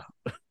now. Yeah.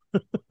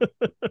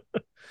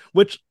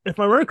 Which, if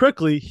I remember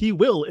correctly, he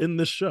will in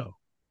this show.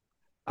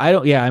 I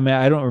don't. Yeah, I mean,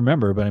 I don't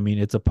remember, but I mean,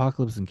 it's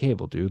Apocalypse and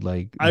Cable, dude.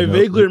 Like, I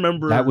vaguely that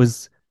remember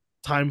was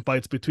time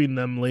fights between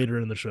them later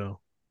in the show.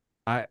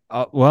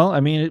 well, I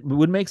mean, it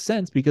would make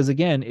sense because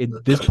again,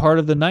 this part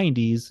of the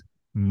 '90s,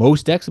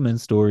 most X-Men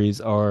stories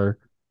are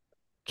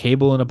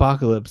Cable and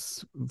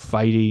Apocalypse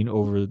fighting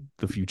over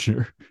the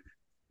future.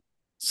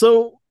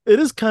 So it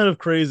is kind of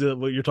crazy that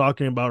what you're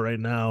talking about right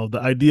now. The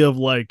idea of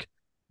like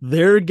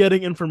they're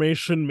getting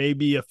information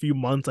maybe a few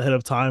months ahead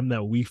of time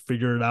that we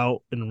figure it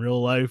out in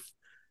real life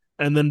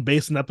and then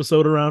base an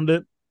episode around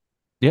it,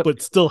 Yep,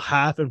 but still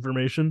half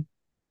information.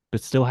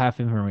 but still half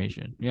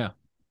information. Yeah,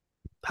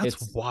 That's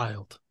it's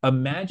wild.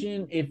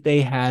 imagine if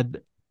they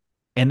had,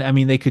 and I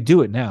mean, they could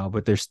do it now,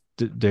 but they're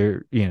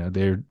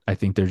I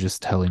think they're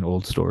just telling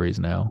old stories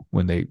now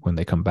when they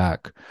come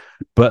back.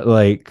 But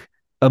like,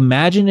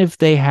 imagine if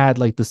they had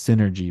like the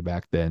synergy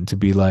back then to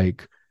be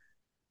like,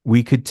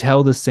 we could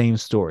tell the same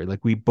story.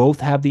 Like, we both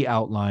have the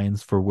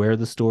outlines for where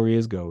the story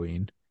is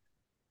going,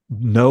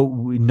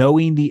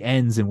 knowing the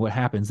ends and what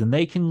happens, and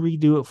they can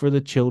redo it for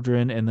the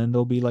children, and then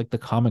there'll be like the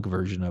comic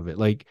version of it.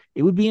 Like,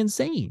 it would be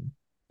insane.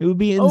 It would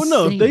be Oh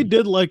no, if they insane.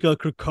 did like a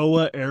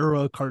Krakoa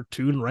era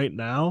cartoon right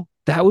now,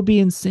 That would be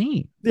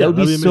insane. That yeah, would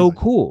be that'd be so amazing.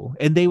 cool.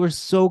 And they were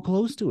so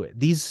close to it.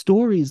 These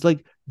stories,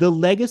 like the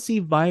legacy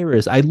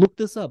virus, I looked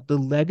this up. The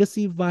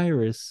legacy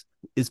virus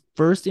is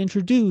first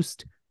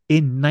introduced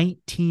in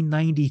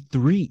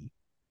 1993.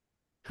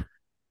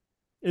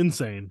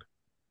 Insane.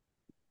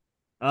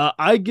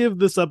 I give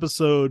this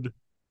episode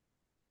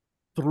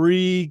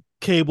 3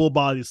 Cable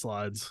body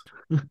slides.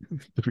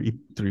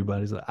 Three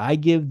bodies. I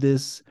give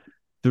this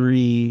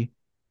 3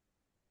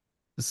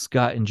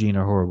 Scott and Gene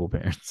are horrible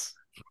parents.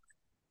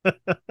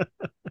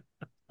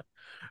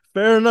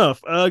 Fair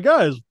enough.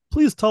 Guys,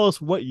 please tell us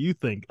what you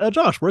think.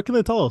 Josh, where can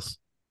they tell us?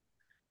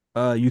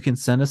 You can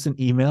send us an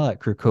email at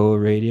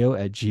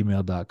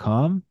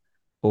krakoaradio@gmail.com,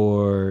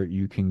 or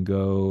you can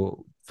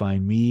go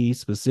find me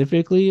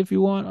specifically if you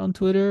want on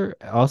Twitter,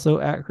 also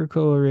at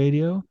Krakoa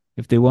Radio.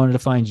 If they wanted to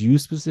find you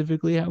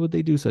specifically, how would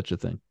they do such a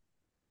thing?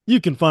 You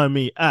can find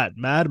me at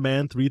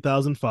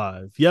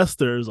Madman3005. Yes,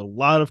 there's a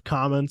lot of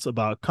comments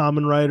about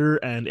Common Rider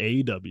and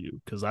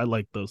AEW because I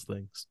like those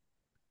things.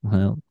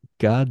 Well,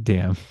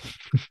 goddamn.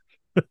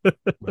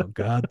 Well,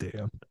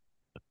 goddamn.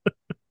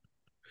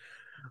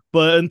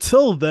 But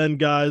until then,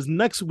 guys,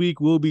 next week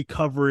we'll be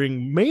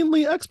covering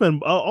mainly X-Men,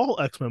 all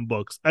X-Men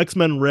books.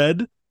 X-Men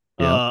Red,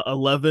 Yep.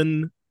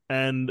 11,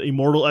 and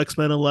Immortal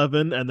X-Men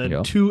 11, and then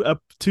Yep.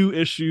 two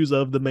issues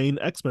of the main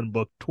X-Men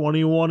book,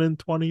 21 and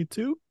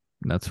 22.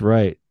 That's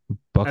right. And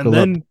Buckle up.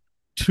 then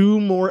 2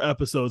 more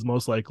episodes,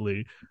 most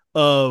likely,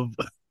 of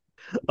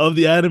of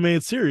the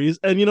animated series.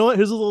 And you know what?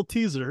 Here's a little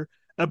teaser.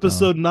 Oh,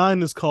 Episode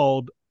 9 is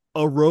called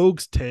A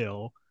Rogue's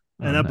Tale,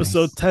 oh, and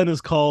episode nice. 10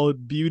 is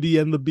called Beauty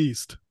and the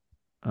Beast.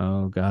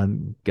 Oh,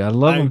 God. Gotta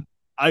love I them.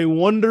 I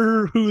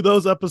wonder who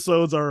those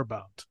episodes are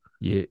about.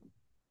 You,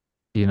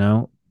 you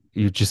know,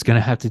 you're just gonna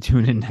have to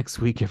tune in next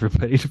week,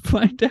 everybody, to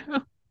find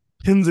out.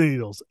 Pins and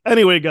needles.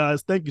 Anyway,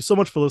 guys, thank you so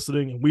much for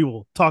listening, and we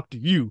will talk to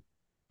you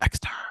next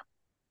time.